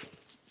life.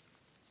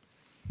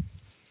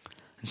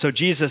 And so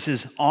Jesus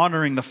is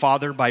honoring the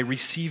Father by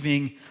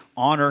receiving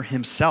honor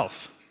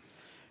himself,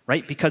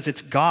 right? Because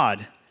it's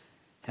God.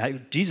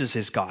 Jesus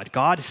is God.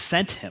 God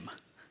sent him.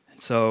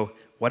 And so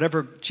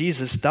whatever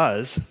Jesus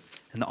does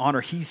and the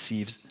honor he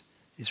receives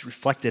is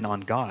reflected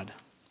on God.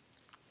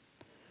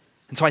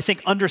 And so I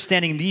think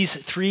understanding these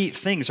three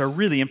things are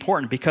really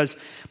important, because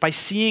by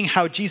seeing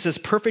how Jesus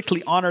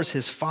perfectly honors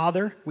his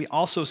Father, we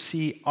also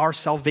see our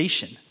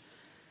salvation,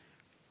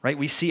 right?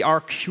 We see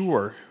our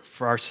cure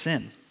for our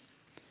sin.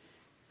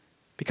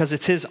 Because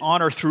it's his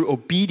honor through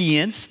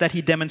obedience that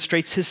he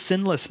demonstrates his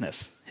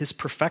sinlessness, his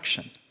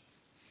perfection.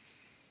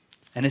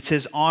 And it's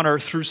his honor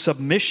through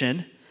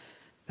submission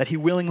that he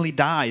willingly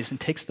dies and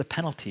takes the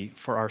penalty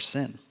for our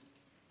sin.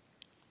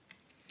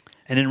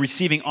 And in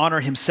receiving honor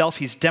himself,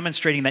 he's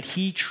demonstrating that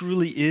he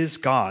truly is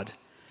God,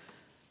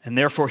 and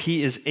therefore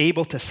he is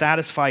able to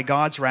satisfy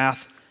God's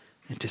wrath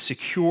and to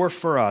secure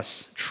for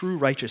us true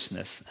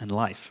righteousness and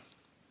life.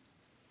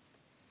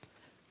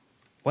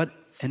 What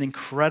an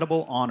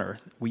incredible honor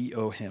we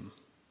owe him.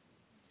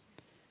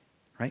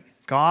 Right?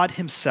 God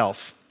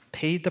himself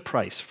paid the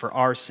price for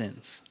our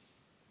sins.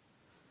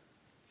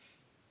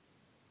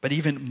 But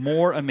even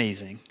more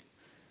amazing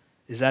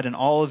is that in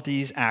all of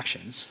these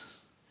actions,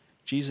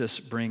 Jesus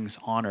brings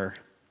honor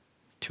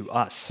to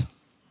us.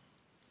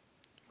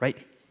 Right?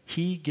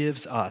 He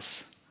gives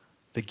us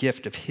the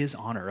gift of his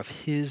honor, of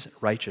his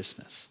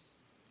righteousness.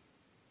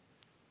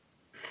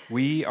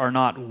 We are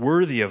not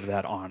worthy of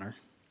that honor.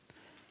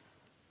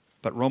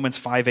 But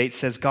Romans 5:8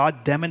 says,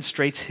 God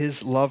demonstrates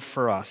his love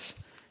for us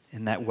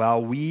in that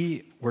while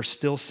we were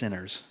still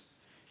sinners,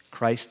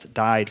 Christ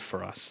died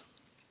for us.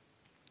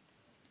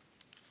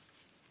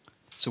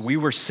 So we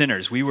were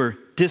sinners. We were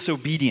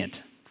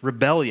disobedient,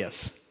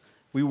 rebellious.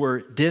 We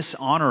were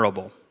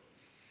dishonorable.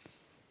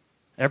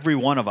 Every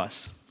one of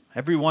us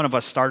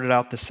started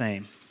out the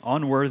same,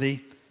 unworthy,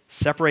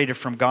 separated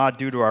from God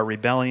due to our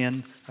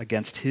rebellion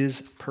against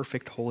his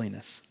perfect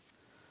holiness.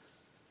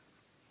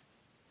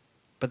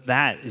 But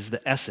that is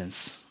the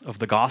essence of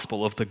the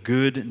gospel, of the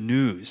good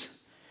news,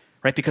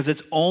 right? Because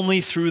it's only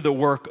through the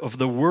work of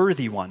the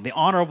worthy one, the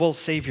honorable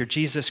Savior,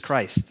 Jesus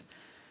Christ,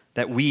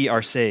 that we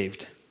are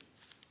saved.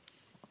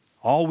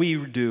 All we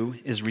do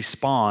is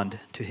respond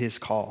to his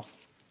call.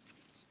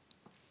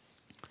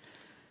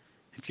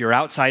 If you're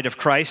outside of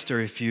Christ, or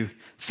if you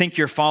think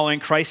you're following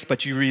Christ,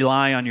 but you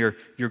rely on your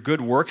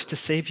good works to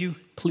save you,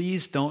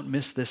 please don't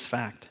miss this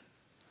fact,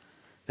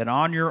 that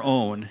on your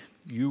own,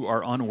 you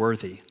are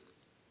unworthy.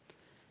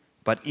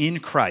 But in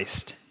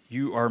Christ,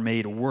 you are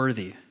made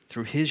worthy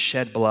through his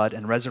shed blood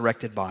and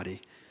resurrected body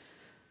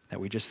that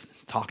we just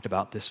talked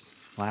about this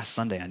last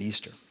Sunday on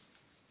Easter.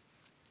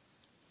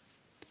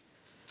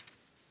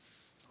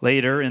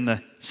 Later in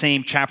the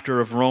same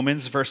chapter of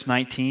Romans, verse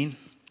 19,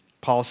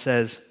 Paul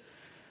says,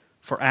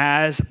 for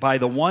as by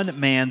the one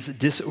man's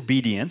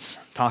disobedience,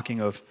 talking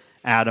of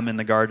Adam in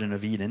the Garden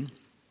of Eden,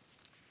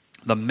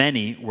 the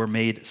many were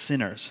made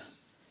sinners.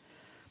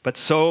 But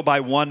so by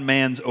one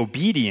man's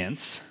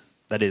obedience,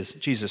 that is,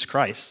 Jesus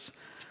Christ's,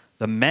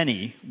 the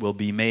many will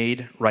be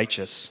made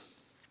righteous.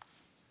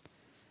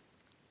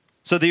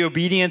 So the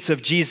obedience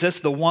of Jesus,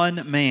 the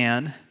one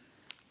man,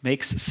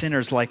 makes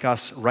sinners like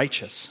us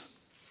righteous.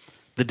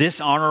 The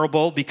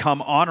dishonorable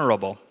become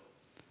honorable.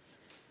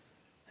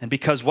 And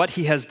because what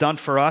he has done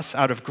for us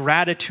out of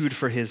gratitude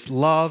for his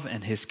love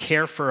and his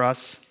care for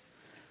us,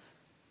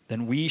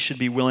 then we should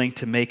be willing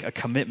to make a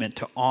commitment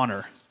to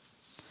honor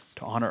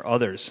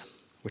others,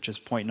 which is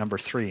point number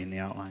 3 in the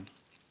outline.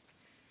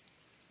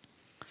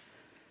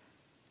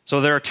 So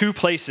there are 2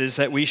 places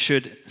that we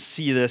should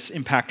see this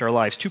impact our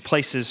lives, 2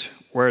 places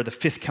where the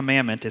 5th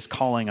commandment is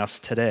calling us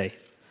today,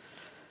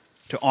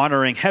 to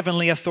honoring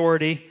heavenly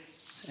authority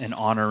and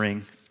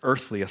honoring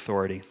earthly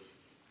authority.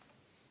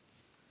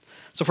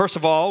 So first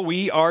of all,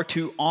 we are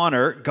to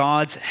honor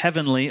God's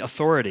heavenly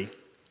authority.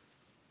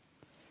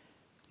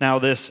 Now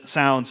this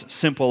sounds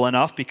simple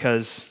enough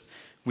because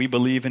we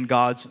believe in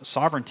God's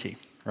sovereignty,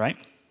 right?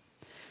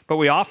 But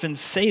we often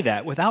say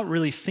that without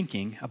really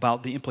thinking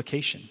about the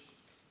implication.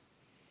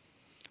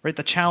 Right?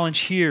 The challenge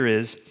here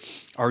is,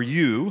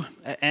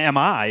 am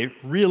I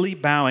really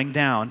bowing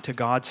down to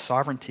God's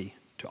sovereignty,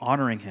 to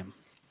honoring him?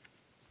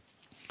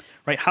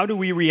 Right? How do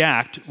we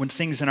react when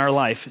things in our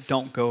life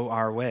don't go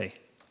our way?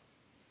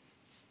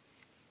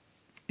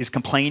 Is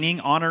complaining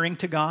honoring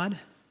to God?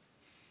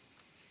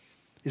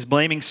 Is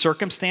blaming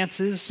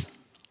circumstances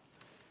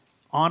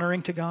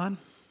honoring to God?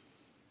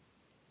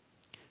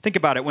 Think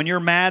about it. When you're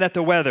mad at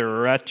the weather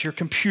or at your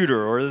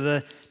computer or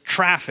the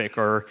traffic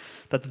or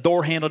that the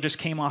door handle just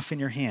came off in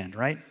your hand,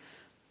 right?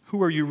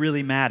 Who are you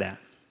really mad at?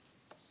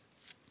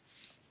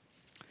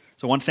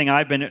 So one thing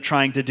I've been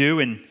trying to do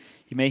in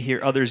You may hear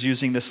others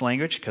using this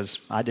language because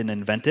I didn't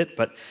invent it,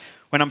 but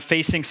when I'm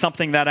facing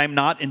something that I'm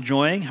not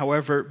enjoying,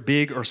 however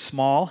big or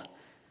small,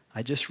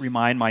 I just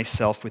remind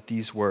myself with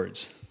these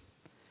words.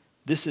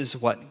 This is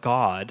what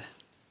God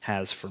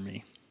has for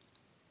me.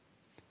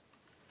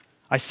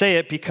 I say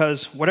it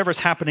because whatever's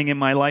happening in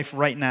my life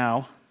right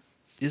now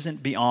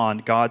isn't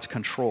beyond God's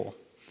control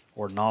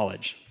or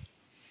knowledge.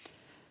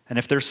 And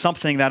if there's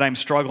something that I'm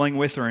struggling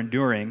with or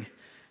enduring,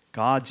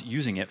 God's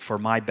using it for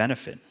my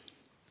benefit,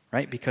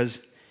 right?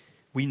 Because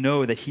we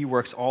know that he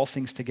works all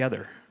things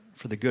together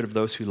for the good of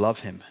those who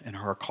love him and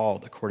are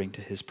called according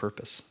to his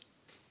purpose.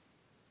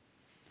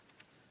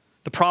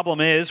 The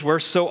problem is we're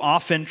so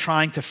often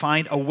trying to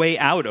find a way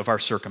out of our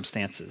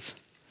circumstances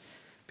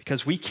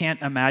because we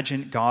can't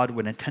imagine God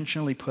would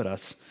intentionally put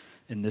us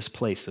in this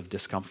place of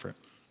discomfort.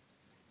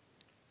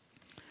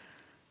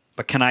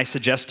 But can I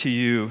suggest to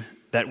you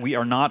that we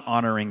are not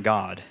honoring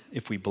God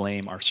if we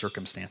blame our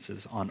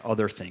circumstances on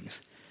other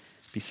things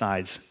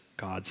besides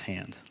God's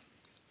hand?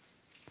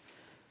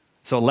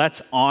 So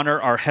let's honor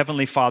our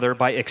Heavenly Father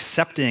by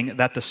accepting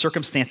that the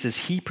circumstances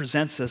he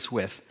presents us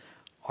with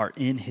are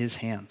in his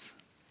hands.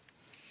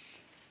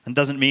 It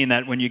doesn't mean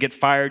that when you get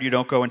fired, you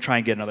don't go and try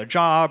and get another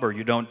job, or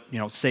you don't,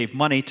 save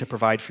money to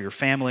provide for your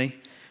family,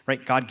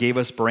 right? God gave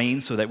us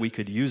brains so that we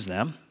could use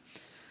them.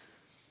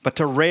 But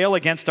to rail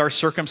against our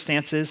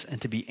circumstances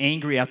and to be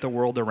angry at the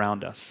world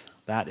around us,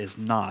 that is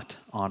not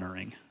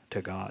honoring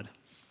to God.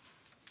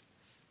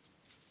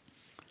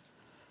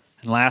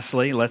 And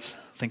lastly, let's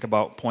think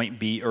about point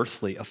B,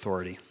 earthly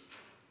authority.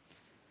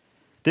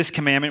 This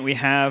commandment we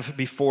have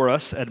before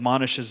us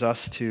admonishes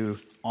us to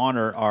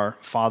honor our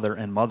father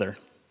and mother.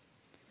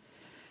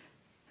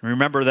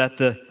 Remember that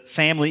the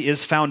family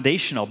is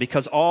foundational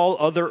because all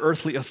other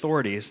earthly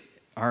authorities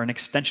are an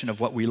extension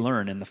of what we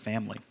learn in the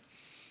family.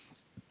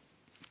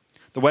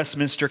 The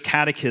Westminster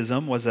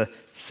Catechism was a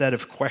set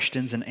of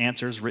questions and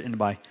answers written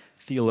by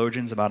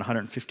theologians about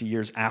 150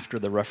 years after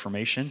the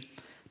Reformation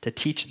to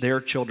teach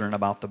their children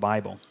about the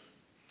Bible.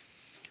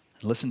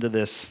 And listen to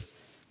this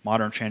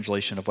modern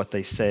translation of what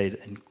they say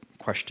in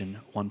question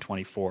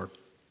 124.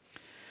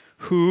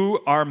 Who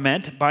are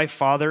meant by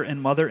father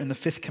and mother in the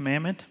fifth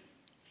commandment?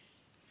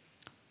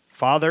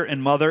 Father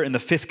and mother in the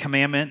fifth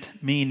commandment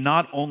mean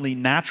not only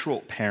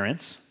natural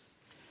parents,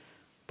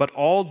 but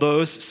all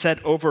those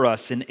set over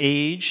us in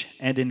age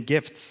and in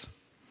gifts,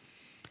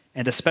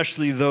 and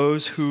especially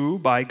those who,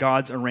 by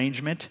God's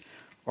arrangement,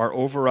 are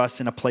over us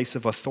in a place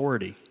of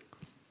authority,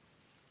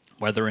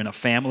 whether in a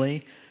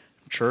family,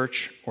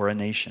 church, or a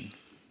nation.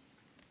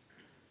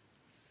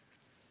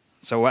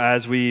 So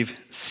as we've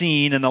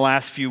seen in the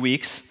last few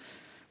weeks,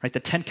 right, the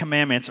Ten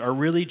Commandments are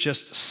really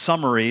just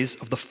summaries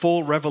of the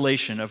full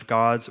revelation of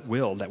God's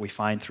will that we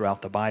find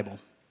throughout the Bible.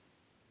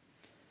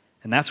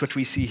 And that's what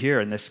we see here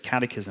in this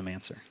catechism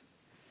answer.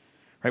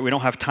 Right? We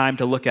don't have time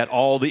to look at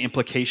all the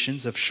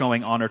implications of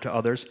showing honor to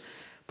others,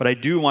 but I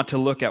do want to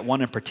look at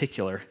one in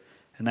particular,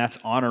 and that's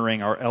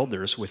honoring our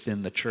elders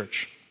within the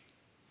church.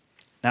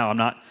 Now, I'm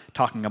not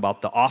talking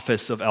about the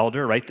office of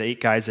elder, right? The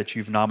 8 guys that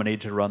you've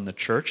nominated to run the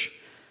church,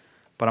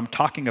 but I'm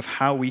talking of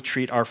how we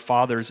treat our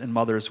fathers and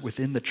mothers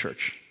within the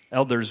church.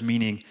 Elders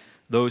meaning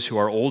those who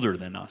are older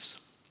than us.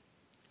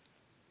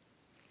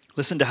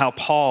 Listen to how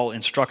Paul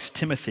instructs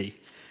Timothy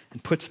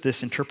and puts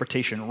this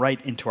interpretation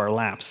right into our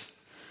laps.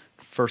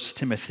 1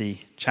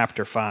 Timothy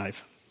chapter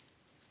 5.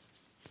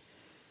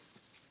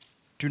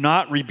 Do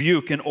not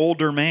rebuke an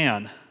older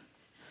man,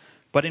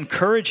 but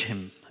encourage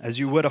him as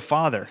you would a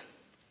father.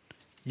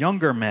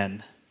 Younger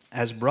men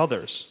as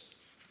brothers.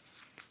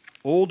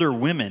 Older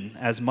women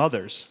as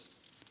mothers.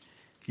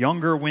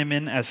 Younger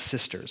women as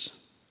sisters.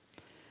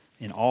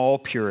 In all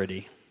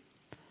purity.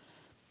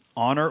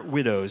 Honor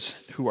widows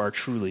who are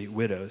truly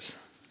widows.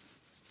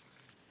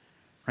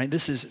 Right?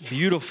 This is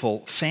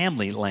beautiful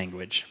family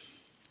language.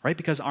 Right?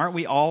 Because aren't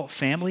we all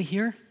family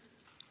here?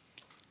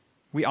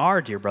 We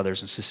are, dear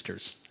brothers and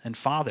sisters, and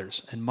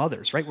fathers and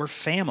mothers, right? We're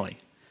family.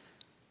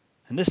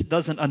 And this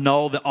doesn't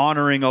annul the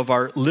honoring of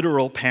our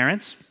literal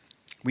parents.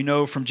 We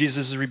know from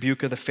Jesus'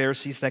 rebuke of the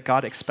Pharisees that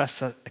God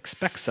expects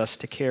us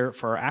to care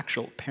for our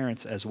actual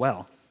parents as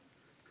well.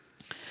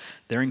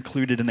 They're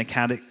included in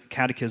the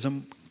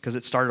catechism because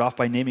it started off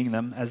by naming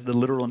them as the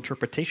literal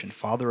interpretation,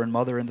 father and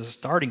mother in the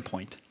starting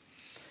point.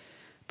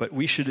 But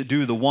we should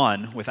do the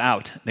one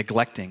without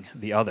neglecting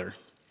the other.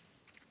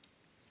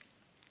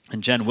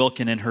 And Jen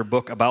Wilkin, in her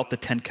book about the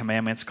 10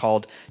 Commandments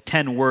called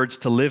 10 Words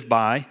to Live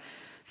By,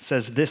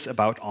 says this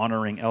about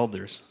honoring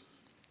elders.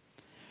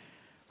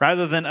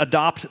 Rather than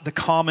adopt the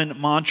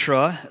common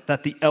mantra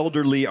that the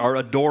elderly are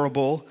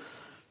adorable,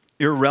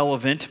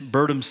 irrelevant,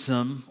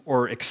 burdensome,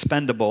 or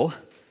expendable,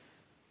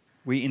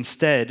 we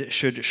instead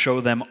should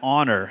show them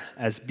honor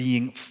as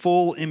being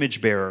full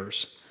image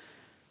bearers,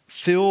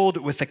 filled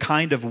with the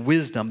kind of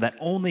wisdom that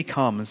only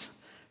comes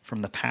from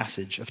the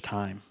passage of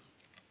time.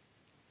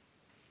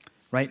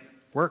 Right?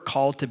 We're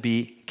called to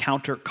be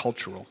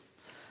countercultural.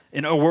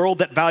 In a world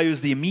that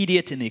values the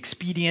immediate and the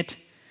expedient,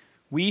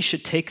 we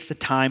should take the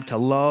time to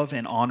love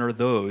and honor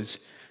those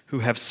who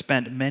have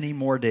spent many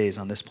more days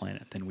on this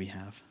planet than we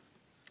have.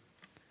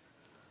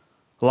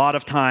 A lot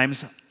of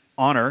times,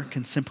 honor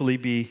can simply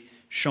be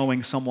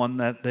showing someone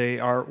that they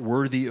are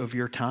worthy of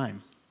your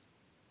time.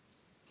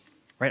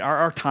 Right?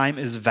 Our time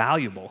is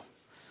valuable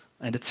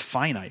and it's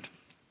finite.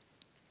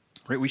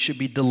 Right? We should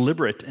be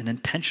deliberate and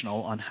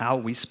intentional on how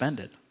we spend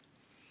it.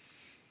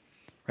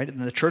 Right?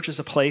 And the church is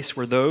a place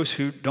where those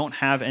who don't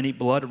have any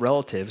blood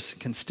relatives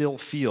can still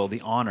feel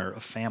the honor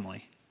of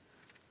family.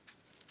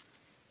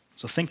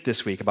 So think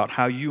this week about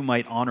how you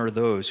might honor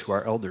those who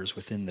are elders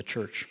within the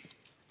church.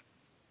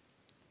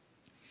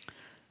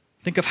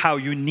 Think of how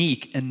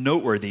unique and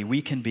noteworthy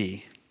we can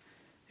be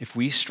if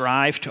we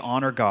strive to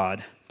honor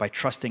God by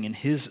trusting in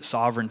His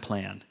sovereign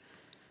plan,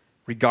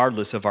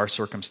 regardless of our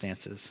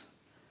circumstances,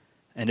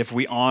 and if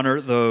we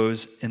honor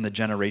those in the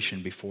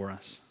generation before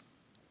us.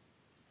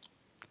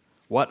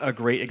 What a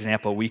great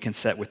example we can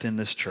set within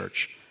this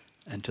church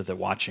and to the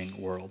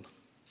watching world.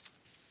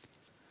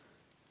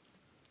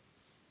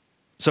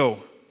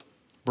 So,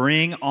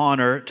 bring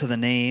honor to the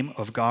name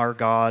of our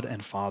God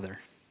and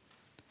Father.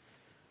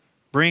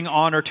 Bring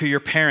honor to your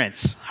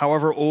parents,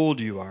 however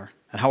old you are,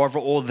 and however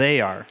old they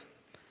are,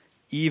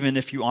 even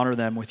if you honor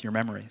them with your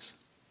memories.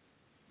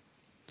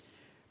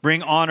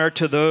 Bring honor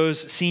to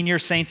those senior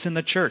saints in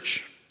the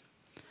church.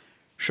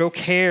 Show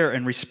care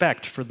and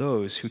respect for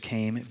those who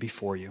came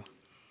before you.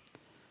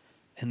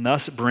 And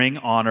thus bring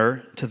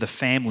honor to the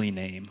family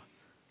name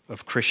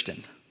of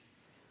Christian.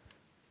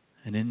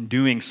 And in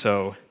doing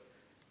so,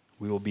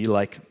 we will be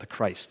like the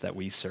Christ that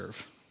we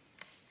serve.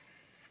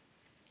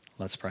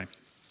 Let's pray.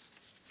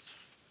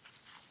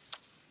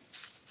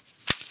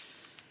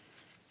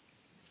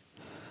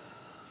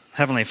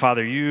 Heavenly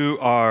Father, you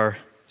are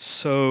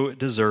so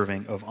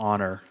deserving of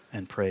honor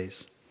and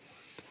praise.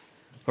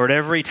 Lord,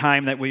 every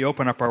time that we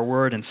open up our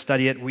word and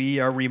study it, we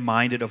are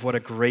reminded of what a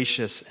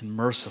gracious and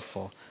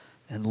merciful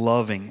and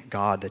loving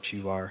God that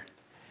you are.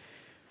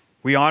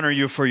 We honor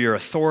you for your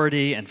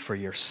authority and for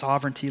your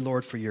sovereignty,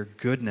 Lord, for your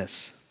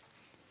goodness.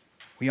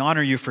 We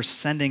honor you for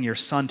sending your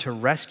Son to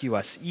rescue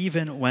us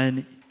even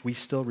when we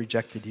still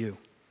rejected you.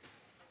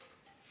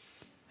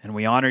 And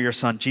we honor your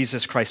Son,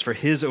 Jesus Christ, for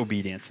his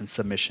obedience and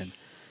submission,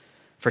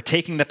 for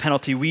taking the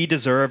penalty we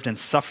deserved and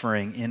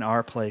suffering in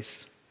our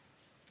place.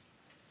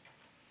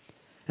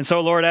 And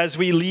so, Lord, as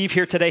we leave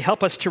here today,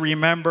 help us to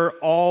remember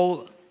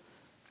all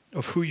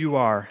of who you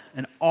are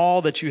and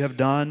all that you have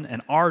done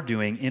and are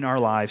doing in our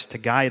lives to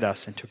guide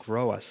us and to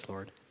grow us,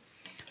 Lord.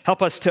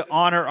 Help us to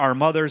honor our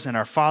mothers and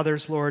our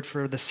fathers, Lord,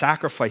 for the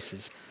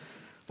sacrifices,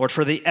 Lord,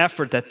 for the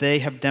effort that they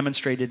have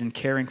demonstrated in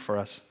caring for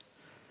us.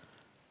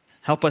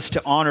 Help us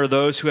to honor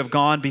those who have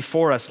gone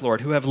before us,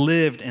 Lord, who have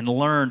lived and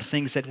learned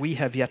things that we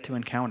have yet to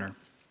encounter.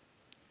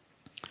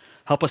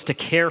 Help us to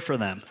care for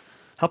them.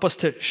 Help us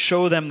to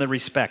show them the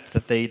respect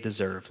that they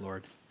deserve,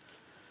 Lord.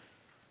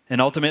 And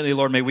ultimately,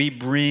 Lord, may we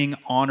bring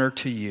honor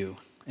to you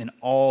in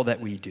all that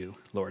we do,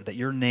 Lord, that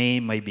your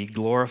name may be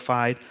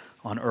glorified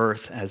on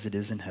earth as it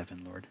is in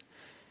heaven, Lord.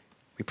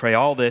 We pray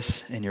all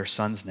this in your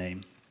Son's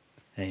name.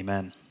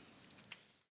 Amen.